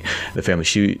leaving the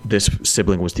family. This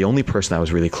sibling was the only person I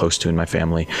was really close to in my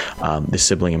family. This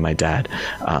sibling and my dad.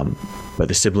 But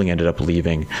the sibling ended up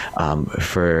leaving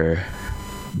for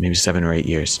maybe 7 or 8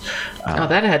 years.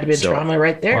 That had to be trauma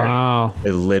right there. Wow.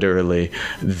 Literally,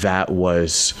 that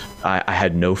was, I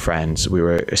had no friends. We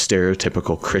were a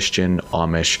stereotypical Christian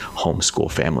Amish homeschool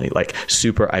family, like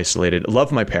super isolated.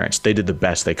 Love my parents. They did the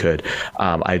best they could.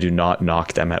 I do not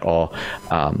knock them at all.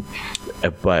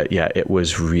 But yeah, it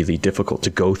was really difficult to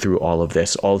go through all of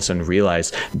this, all of a sudden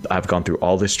realize I've gone through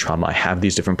all this trauma. I have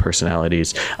these different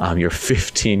personalities. You're a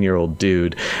 15-year-old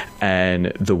dude, and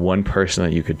the one person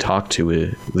that you could talk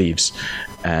to leaves.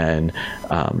 And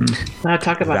now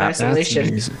talk about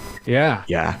isolation. Yeah.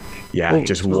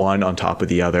 Just one on top of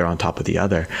the other, on top of the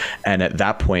other. And at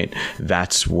that point,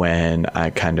 that's when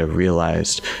I kind of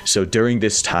realized. So during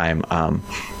this time, I'm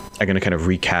going to kind of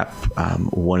recap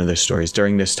one of the stories.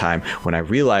 During this time, when I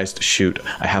realized, shoot,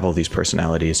 I have all these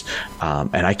personalities,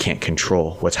 and I can't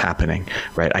control what's happening,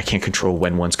 right? I can't control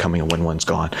when one's coming and when one's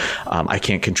gone. I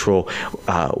can't control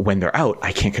when they're out.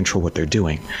 I can't control what they're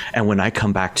doing. And when I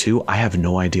come back to, I have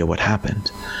no idea what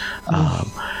happened.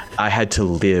 I had to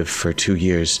live for 2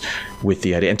 years with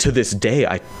the idea, and to this day,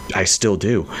 I still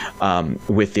do,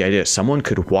 with the idea someone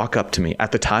could walk up to me.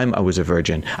 At the time, I was a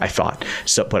virgin, I thought,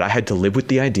 but I had to live with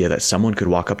the idea that someone could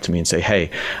walk up to me and say,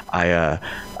 "Hey,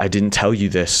 I didn't tell you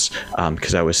this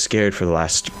because I was scared for the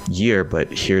last year,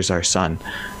 but here's our son,"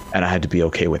 and I had to be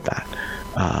okay with that.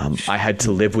 I had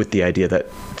to live with the idea that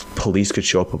police could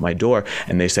show up at my door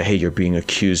and they say, "Hey, you're being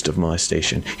accused of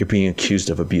molestation. You're being accused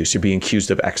of abuse. You're being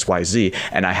accused of XYZ."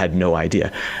 And I had no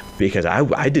idea because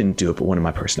I didn't do it, but one of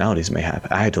my personalities may have.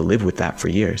 I had to live with that for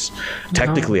years.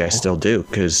 Technically, I still do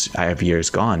because I have years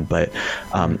gone. But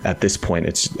at this point,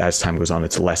 as time goes on,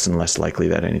 it's less and less likely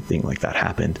that anything like that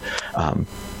happened.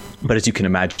 But as you can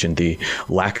imagine, the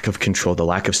lack of control, the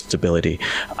lack of stability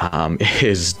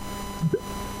is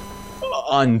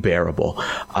unbearable.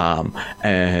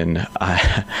 And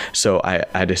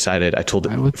I decided, I told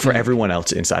for everyone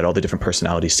else inside, all the different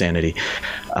personalities, sanity,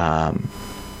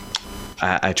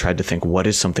 I tried to think, what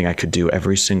is something I could do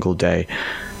every single day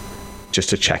just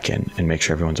to check in and make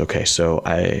sure everyone's okay. So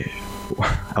I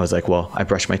was like, well, I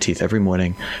brush my teeth every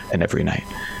morning and every night.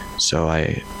 So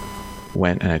I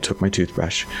went and I took my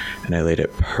toothbrush and I laid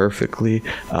it perfectly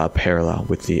parallel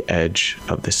with the edge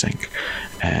of the sink.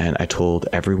 And I told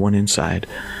everyone inside,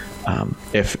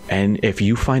 if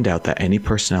you find out that any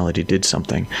personality did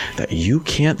something that you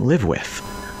can't live with,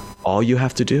 all you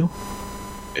have to do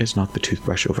is knock the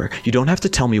toothbrush over. You don't have to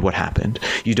tell me what happened.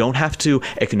 You don't have to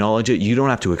acknowledge it. You don't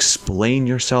have to explain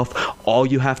yourself. All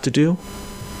you have to do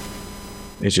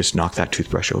is just knock that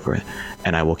toothbrush over it,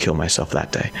 and I will kill myself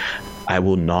that day. I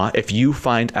will not. If you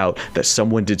find out that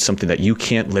someone did something that you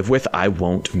can't live with, I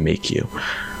won't make you.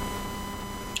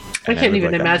 I can't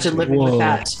even imagine living with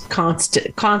that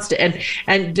constant,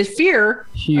 and the fear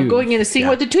of going in and seeing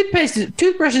what the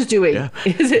toothbrush is doing. Yeah.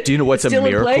 Do you know what's a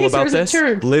miracle about this?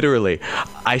 Literally,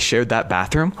 I shared that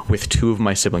bathroom with two of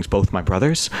my siblings, both my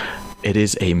brothers. It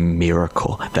is a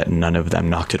miracle that none of them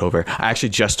knocked it over. I actually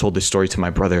just told this story to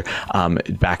my brother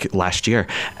back last year,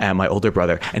 and my older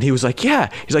brother, and he was like, yeah.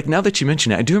 He's like, now that you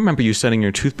mention it, I do remember you setting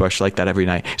your toothbrush like that every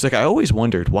night. He's like, I always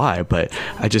wondered why, but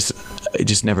it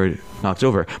just never knocked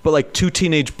over. But like three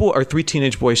teenage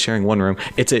boys sharing one room,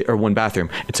 or one bathroom,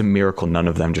 it's a miracle none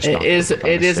of them just knocked over.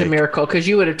 It is a miracle, because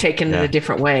you would have taken it a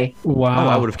different way. Wow. Oh,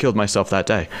 I would have killed myself that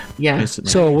day. Yeah.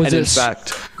 Instantly. So was and it? In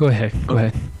fact, go ahead.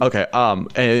 Okay.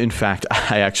 In fact,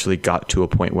 I actually got to a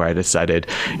point where I decided,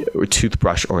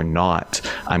 toothbrush or not,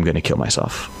 I'm going to kill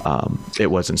myself. It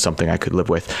wasn't something I could live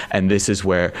with. And this is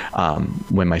where,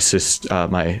 when my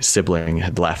sibling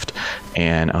had left,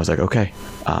 and I was like, okay,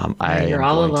 you're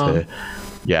all alone.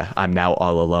 I'm now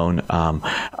all alone.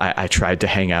 I tried to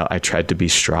hang out. I tried to be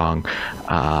strong.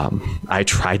 I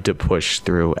tried to push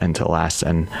through and to last,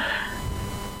 and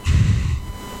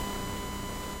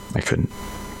I couldn't.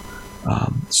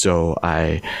 So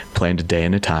I planned a day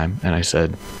and a time, and I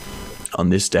said, on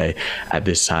this day, at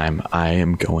this time, I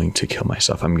am going to kill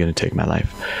myself. I'm going to take my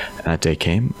life. And that day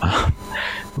came.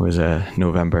 It was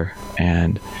November,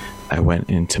 and I went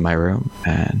into my room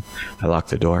and I locked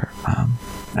the door.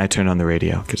 I turned on the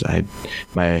radio because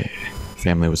my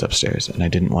family was upstairs and I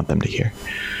didn't want them to hear.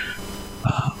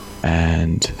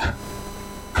 And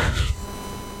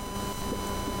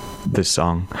the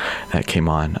song that came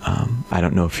on, I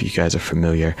don't know if you guys are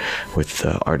familiar with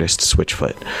the artist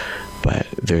Switchfoot, but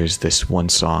there's this one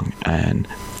song, and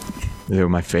they were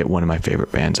one of my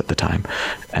favorite bands at the time,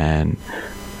 and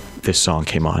this song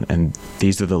came on, and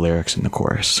these are the lyrics in the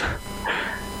chorus.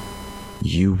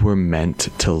 You were meant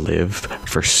to live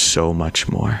for so much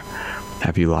more.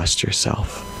 Have you lost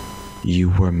yourself? You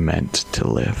were meant to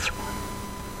live.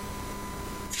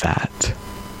 That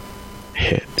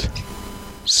hit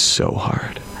so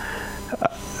hard.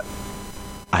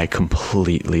 I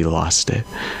completely lost it.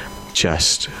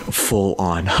 Just full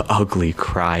on ugly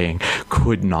crying,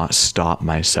 could not stop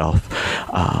myself.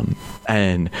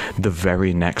 And the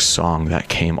very next song that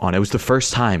came on, it was the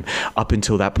first time up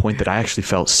until that point that I actually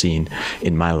felt seen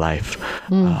in my life.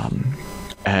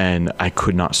 And I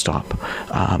could not stop.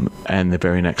 And the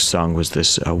very next song was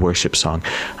this worship song.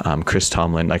 Chris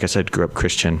Tomlin, like I said, grew up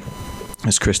Christian.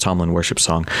 This Chris Tomlin worship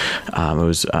song, it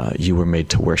was You Were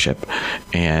Made to Worship.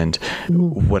 And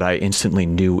what I instantly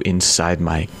knew inside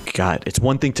my gut, it's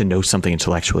one thing to know something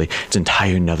intellectually, it's an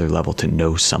entire another level to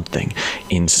know something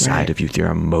inside of you,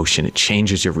 your emotion. It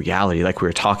changes your reality. Like we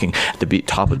were talking at the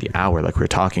top of the hour, like we were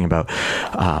talking about,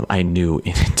 I knew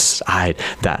inside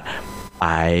that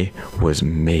I was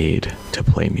made to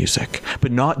play music,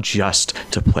 but not just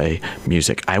to play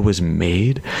music. I was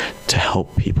made to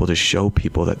help people, to show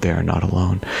people that they are not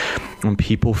alone. When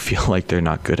people feel like they're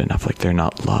not good enough, like they're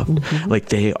not loved, like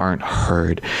they aren't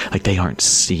heard, like they aren't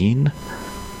seen,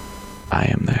 I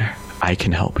am there. I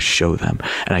can help show them.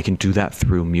 And I can do that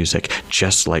through music,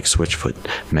 just like Switchfoot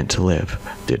Meant to Live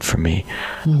did for me.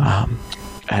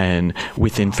 And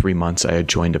within 3 months, I had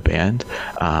joined a band.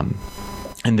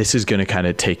 And this is going to kind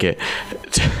of take it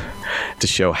to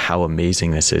show how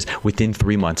amazing this is. Within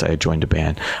 3 months, I had joined a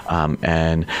band,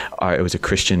 and it was a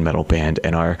Christian metal band,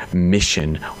 and our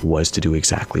mission was to do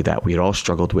exactly that. We had all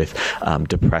struggled with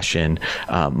depression.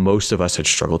 Most of us had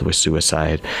struggled with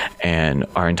suicide, and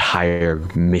our entire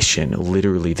mission,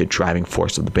 literally the driving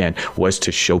force of the band, was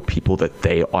to show people that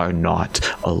they are not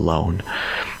alone.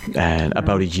 And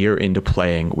about a year into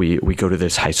playing, we go to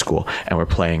this high school, and we're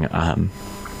playing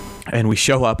And we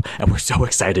show up and we're so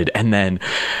excited. And then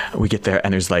we get there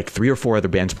and there's like 3 or 4 other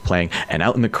bands playing. And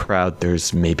out in the crowd,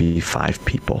 there's maybe 5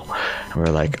 people. And we're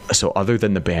like, so other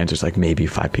than the bands, there's like maybe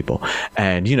 5 people.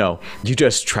 And, you know, you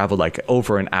just traveled like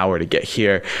over an hour to get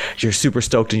here. You're super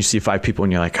stoked and you see 5 people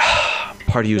and you're like,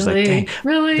 part of you is like, dang,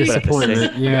 really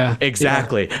disappointment. Yeah,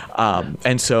 exactly.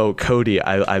 And so Cody,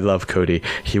 I love Cody.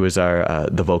 He was our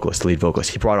the lead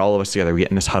vocalist. He brought all of us together. We get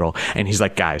in this huddle, and he's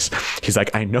like, guys, he's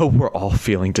like, I know we're all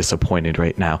feeling disappointed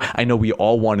right now. I know we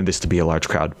all wanted this to be a large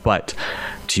crowd, but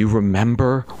do you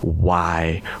remember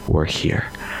why we're here?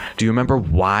 Do you remember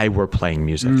why we're playing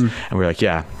music? And we're like,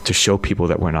 yeah, to show people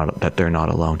that they're not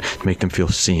alone, to make them feel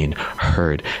seen,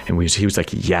 heard. And he was like,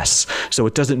 yes. So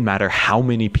it doesn't matter how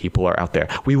many people are out there.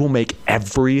 We will make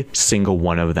every single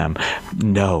one of them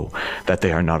know that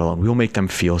they are not alone. We will make them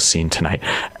feel seen tonight.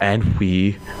 And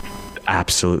we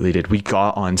absolutely did. We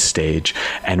got on stage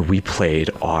and we played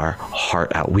our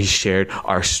heart out. We shared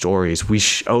our stories. We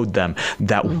showed them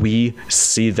that we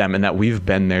see them and that we've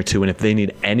been there too. And if they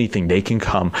need anything, they can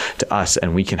come to us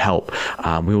and we can help.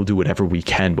 We will do whatever we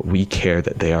can, but we care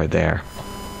that they are there.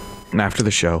 And after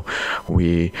the show,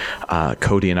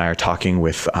 Cody and I are talking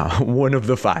with one of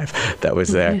the 5 that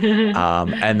was there.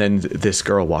 And then this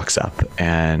girl walks up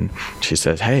and she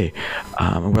says, hey,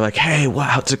 and we're like, hey,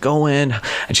 how's it going?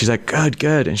 And she's like,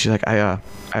 good. And she's like, I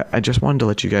just wanted to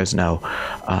let you guys know,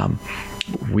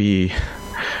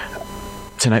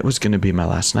 tonight was going to be my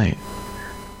last night.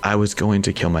 I was going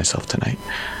to kill myself tonight.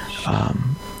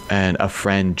 And a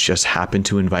friend just happened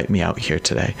to invite me out here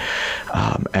today.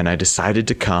 And I decided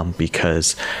to come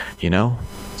because, you know,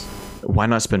 why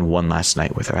not spend one last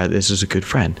night with her? This is a good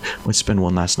friend. Let's spend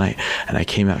one last night. And I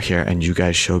came out here and you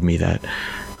guys showed me that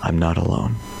I'm not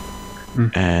alone.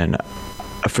 And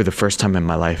for the first time in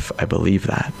my life, I believe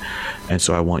that. And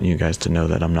so I want you guys to know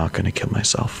that I'm not going to kill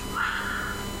myself.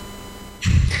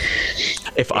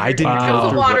 If I didn't go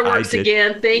through what I did,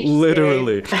 again. Thank you.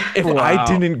 Literally, if I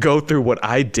didn't go through what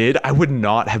I did, I would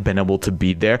not have been able to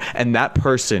be there, and that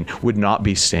person would not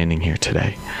be standing here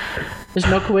today. There's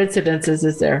no coincidences,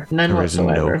 is there? None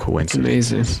whatsoever. There is no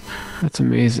coincidence. That's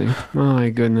amazing. My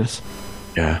goodness.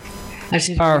 Yeah. I just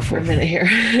need to for a minute here.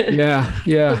 Yeah.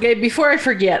 Okay, before I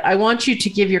forget, I want you to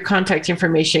give your contact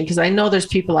information because I know there's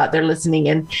people out there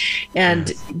listening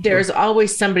and there's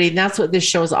always somebody, and that's what this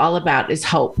show is all about, is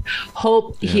hope,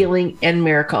 healing, and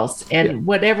miracles. And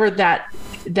whatever that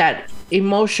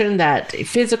emotion, that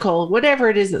physical, whatever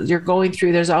it is that you're going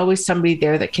through, there's always somebody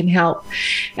there that can help.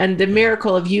 And the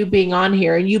miracle of you being on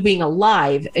here and you being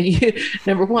alive, and you,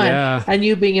 number one, and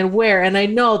you being aware. And I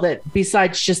know that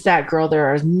besides just that girl,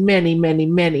 there are many, many,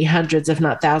 many hundreds, if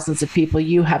not thousands of people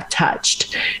you have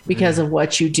touched because of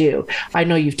what you do. I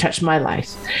know you've touched my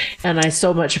life and I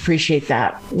so much appreciate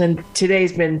that. And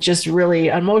today's been just really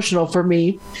emotional for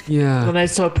me. Yeah. And I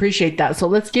so appreciate that. So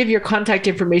let's give your contact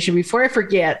information before I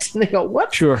forget. And they go,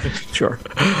 what? Sure. I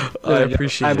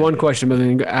appreciate it. I have one question, but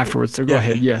then afterwards, so go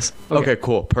ahead. Yes. Okay,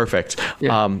 cool. Perfect.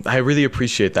 Yeah. I really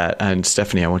appreciate that. And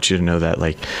Stephanie, I want you to know that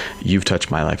like you've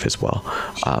touched my life as well.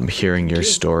 Hearing your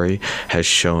story has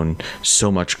shown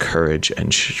so much courage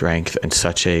and strength and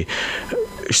such a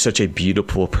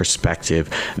beautiful perspective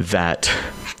that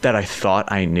I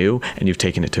thought I knew, and you've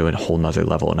taken it to a whole nother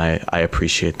level. And I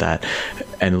appreciate that.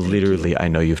 And literally, I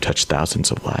know you've touched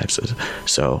thousands of lives.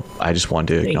 So I just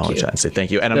wanted to acknowledge that and say thank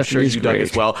you. And I'm sure you, Doug,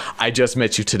 as well. I just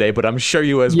met you today, but I'm sure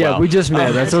you as well. Yeah, we just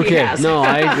met. That's okay. No,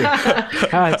 I agree.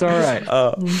 It's all right.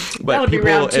 But that would be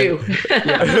round 2.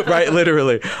 Right,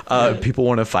 literally. People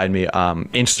want to find me.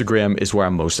 Instagram is where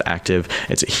I'm most active.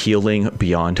 It's Healing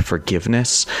Beyond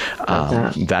Forgiveness.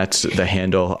 That's the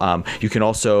handle. You can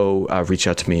also reach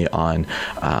out to me on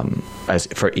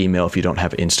for email if you don't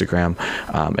have Instagram,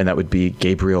 and that would be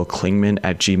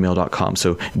GabrielKlingman@gmail.com.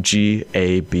 So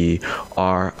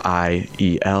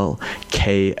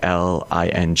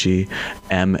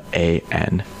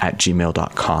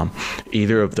GabrielKlingman@gmail.com.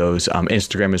 Either of those.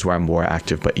 Instagram is where I'm more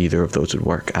active, but either of those would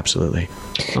work. Absolutely.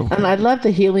 And I love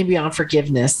the Healing Beyond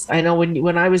Forgiveness. I know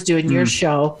when I was doing your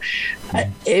show,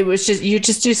 it was just, you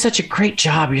just do such a great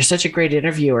job. You're such a great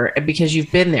interviewer because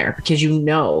you've been there, because you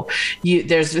know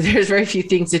there's very few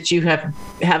things that you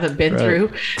haven't been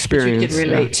through that you can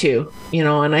relate to, you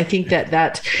know. And I think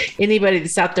that anybody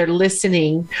that's out there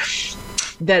listening,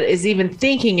 that is even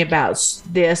thinking about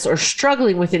this or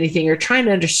struggling with anything or trying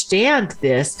to understand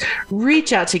this,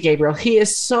 reach out to Gabriel. He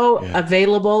is so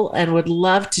available and would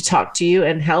love to talk to you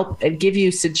and help and give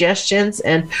you suggestions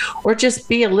or just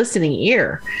be a listening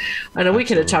ear. I know we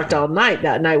could have talked all night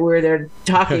that night we were there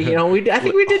talking. I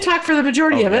think we did talk for the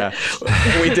majority of it.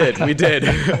 We did.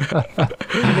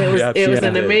 And it was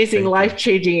an amazing,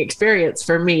 life-changing experience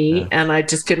for me, and I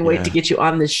just couldn't wait to get you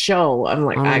on the show. I'm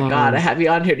like, I gotta have you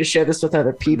on here to share this with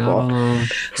other people.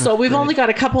 So we've only got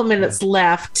a couple of minutes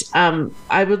left.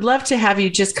 I would love to have you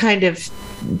just kind of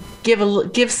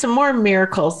give some more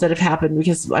miracles that have happened,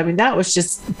 because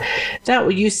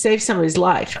that you saved somebody's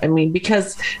life. I mean,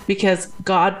 because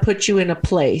God put you in a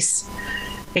place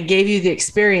and gave you the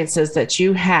experiences that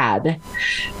you had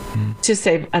to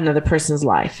save another person's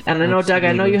life. And I know, Doug,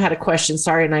 I know you had a question.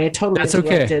 Sorry, and I totally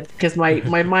interrupted because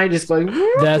my mind is going.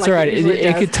 That's all right.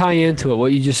 It could tie into it.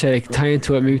 What you just said, it could tie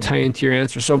into it. Maybe tie into your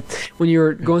answer. So when you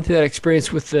were going through that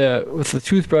experience with the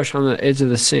toothbrush on the edge of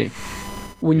the sink,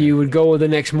 when you would go the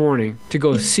next morning to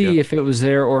go see if it was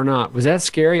there or not, was that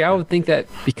scary? I would think that'd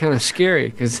be kind of scary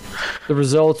because the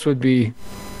results would be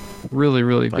really,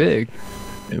 really big.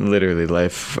 Literally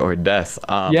life or death.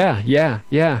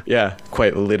 Yeah,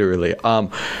 quite literally.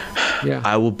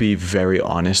 I will be very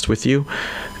honest with you.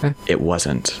 Okay. It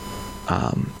wasn't.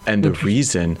 And the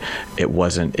reason it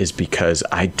wasn't is because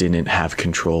I didn't have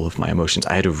control of my emotions.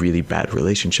 I had a really bad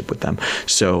relationship with them.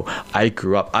 So I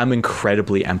grew up, I'm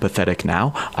incredibly empathetic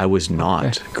now. I was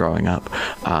not growing up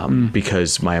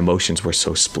because my emotions were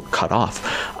so cut off.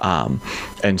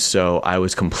 And so I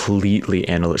was completely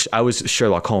analytical. I was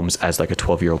Sherlock Holmes as like a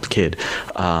 12-year-old kid.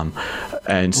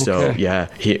 And so,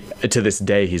 to this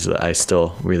day, I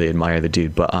still really admire the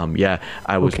dude. But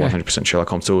I was 100% Sherlock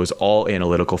Holmes. So it was all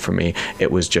analytical for me.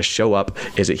 It was just show up.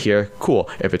 Is it here? Cool.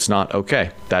 If it's not,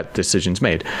 okay. That decision's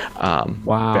made.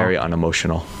 Very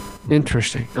unemotional.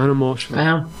 Interesting. Unemotional.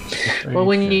 Wow. Well,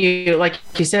 when you, like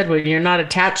you said, when you're not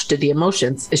attached to the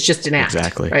emotions, it's just an act.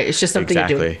 Exactly. Right? It's just something you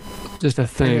do. Just a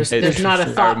thing. There's not a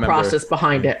thought process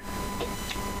behind it.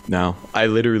 No, I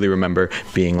literally remember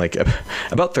being like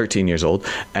about 13 years old,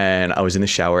 and I was in the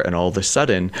shower, and all of a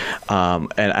sudden,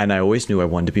 and I always knew I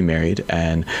wanted to be married,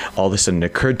 and all of a sudden it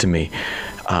occurred to me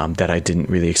that I didn't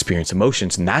really experience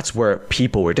emotions, and that's where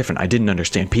people were different. I didn't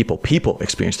understand people. People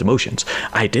experienced emotions.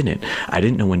 I didn't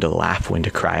know when to laugh, when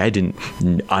to cry. I didn't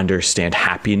understand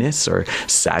happiness or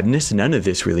sadness. None of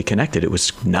this really connected. It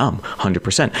was numb,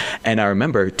 100%. And I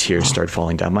remember tears started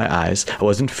falling down my eyes. I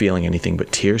wasn't feeling anything,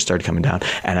 but tears started coming down,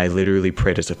 and I literally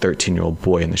prayed as a 13-year-old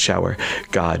boy in the shower,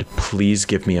 God, please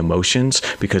give me emotions,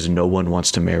 because no one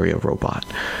wants to marry a robot.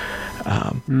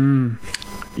 Wow.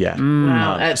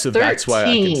 At so 13, that's why I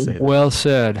can say that. Well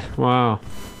said. Wow.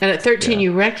 And at 13,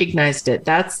 you recognized it.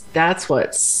 That's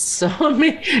what's so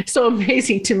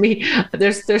amazing to me.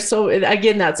 There's so,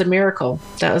 again, that's a miracle.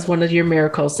 That was one of your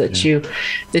miracles that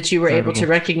you were able to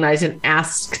recognize and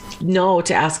ask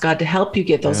God to help you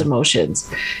get those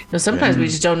emotions. Sometimes we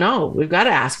just don't know. We've got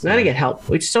to ask. We've got to get help.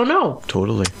 We just don't know.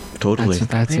 Totally.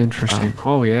 That's interesting.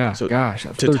 So gosh.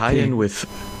 To tie in with.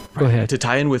 Go ahead. To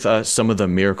tie in with some of the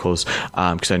miracles,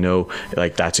 because I know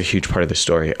like that's a huge part of the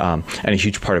story and a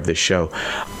huge part of this show.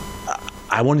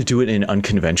 I want to do it in an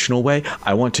unconventional way.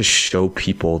 I want to show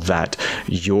people that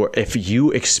if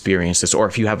you experience this, or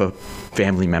if you have a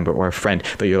family member or a friend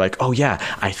that you're like, oh yeah,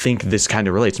 I think this kind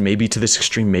of relates, maybe to this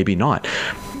extreme, maybe not.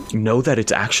 Know that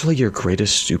it's actually your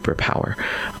greatest superpower.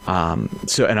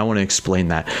 And I want to explain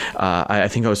that. I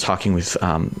think I was talking with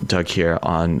Doug here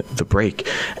on the break,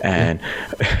 and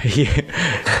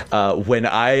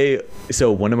so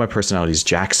one of my personalities,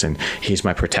 Jackson, he's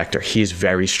my protector. He's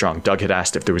very strong. Doug had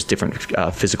asked if there was different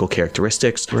physical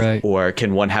characteristics, or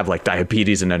can one have like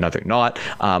diabetes and another not?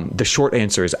 The short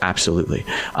answer is absolutely.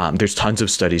 There's tons of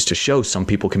studies to show some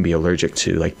people can be allergic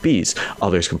to like bees,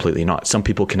 others completely not. Some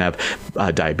people can have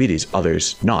diabetes,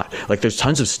 others not. Like there's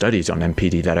tons of studies on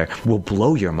MPD that will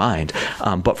blow your mind.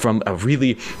 But from a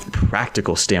really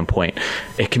practical standpoint,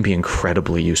 it can be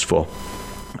incredibly useful.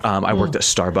 I worked at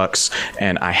Starbucks,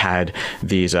 and I had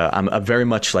these, I'm very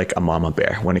much like a mama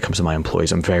bear when it comes to my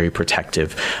employees. I'm very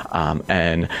protective.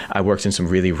 And I worked in some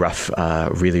really rough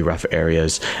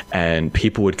areas, and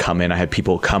people would come in. I had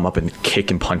people come up and kick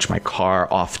and punch my car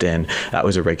often. That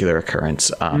was a regular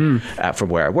occurrence from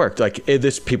where I worked. Like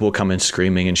people would come in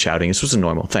screaming and shouting. This was a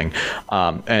normal thing.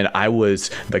 And I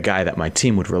was the guy that my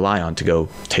team would rely on to go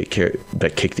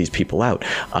kick these people out,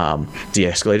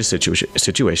 de-escalate a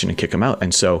situation and kick them out.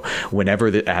 And so so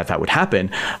whenever that would happen,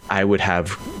 I would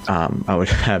have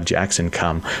Jackson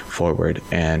come forward,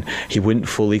 and he wouldn't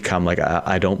fully come, like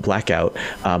I don't black out,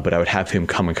 but I would have him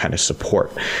come and kind of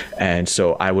support. And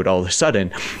so I would, all of a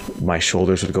sudden, my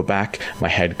shoulders would go back, my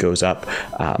head goes up,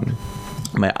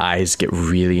 my eyes get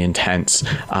really intense.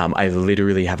 I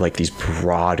literally have like these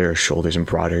broader shoulders and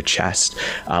broader chest.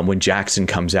 When Jackson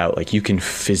comes out, like you can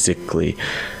physically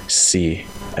see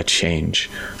a change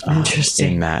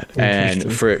in that.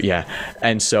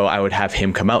 And so I would have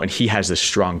him come out, and he has this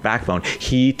strong backbone.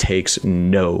 He takes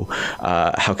no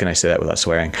how can I say that without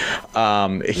swearing?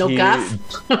 Guff?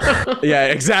 Yeah,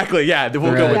 exactly. Yeah,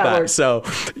 we'll go with that. So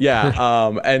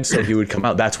and so he would come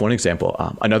out. That's one example.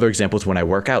 Another example is when I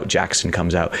work out, Jackson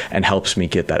comes out and helps me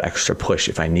get that extra push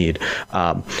if I need.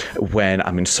 When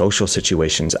I'm in social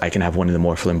situations, I can have one of the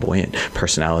more flamboyant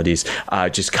personalities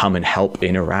just come and help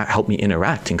me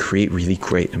interact and create really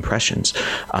great impressions.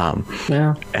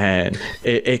 And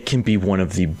it can be one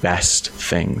of the best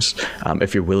things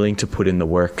if you're willing to put in the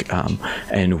work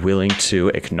and willing to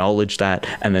acknowledge that,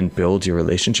 and then build your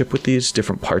relationship with these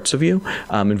different parts of you,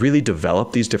 and really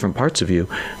develop these different parts of you.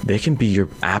 They can be your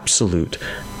absolute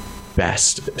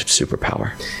best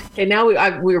superpower. Okay, now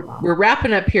we're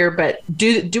wrapping up here, but do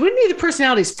any of the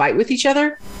personalities fight with each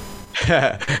other?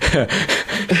 I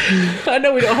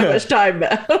know we don't have much time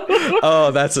now.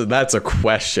 Oh, that's a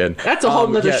question. That's a whole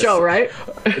nother show, right?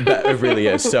 That really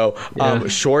is. So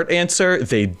short answer,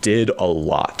 they did a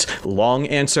lot. Long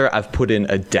answer, I've put in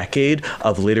a decade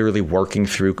of literally working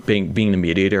through being the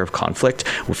mediator of conflict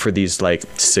for these like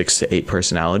 6 to 8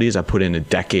 personalities. I put in a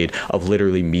decade of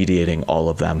literally mediating all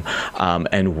of them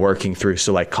and working through.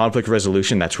 So like conflict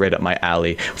resolution, that's right up my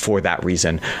alley for that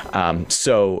reason.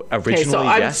 So originally,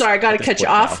 I'm sorry, I got to cut you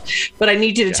off, but I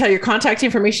need you to tell your contact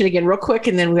information again real quick,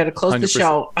 and then we got to close 100%. The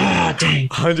show. Ah, dang.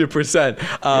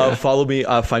 100%. Follow me,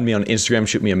 find me on Instagram,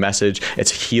 shoot me a message.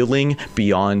 It's Healing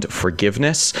Beyond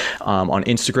Forgiveness on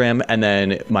Instagram. And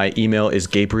then my email is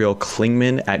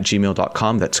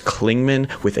gabrielklingman@gmail.com. That's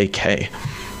Klingman with a K.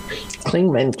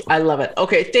 Klingman. I love it.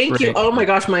 Okay. Thank you. Oh my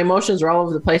gosh. My emotions are all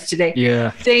over the place today.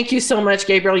 Yeah. Thank you so much,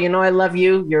 Gabriel. You know, I love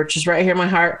you. You're just right here in my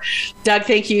heart. Doug,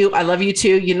 thank you. I love you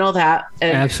too. You know that.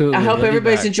 And absolutely. I hope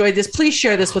everybody's enjoyed this. Please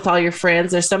share this with all your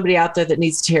friends. There's somebody out there that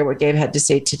needs to hear what Gabe had to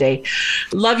say today.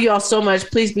 Love you all so much.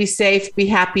 Please be safe, be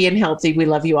happy and healthy. We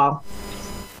love you all.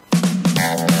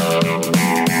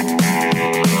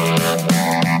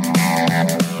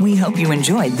 We hope you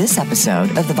enjoyed this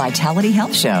episode of the Vitality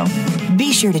Health Show.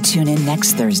 Be sure to tune in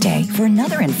next Thursday for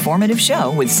another informative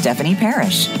show with Stephanie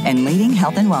Parrish and leading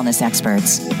health and wellness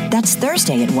experts. That's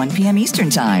Thursday at 1 p.m. Eastern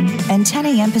Time and 10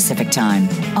 a.m. Pacific Time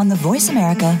on the Voice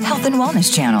America Health and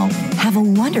Wellness Channel. Have a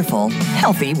wonderful,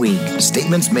 healthy week.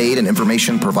 Statements made and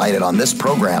information provided on this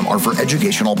program are for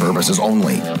educational purposes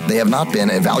only. They have not been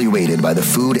evaluated by the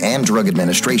Food and Drug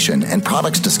Administration, and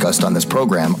products discussed on this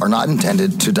program are not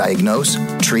intended to diagnose,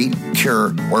 treat,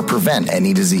 cure, or prevent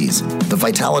any disease. The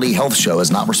Vitality Health Show is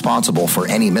not responsible for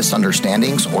any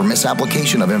misunderstandings or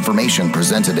misapplication of information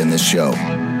presented in this show.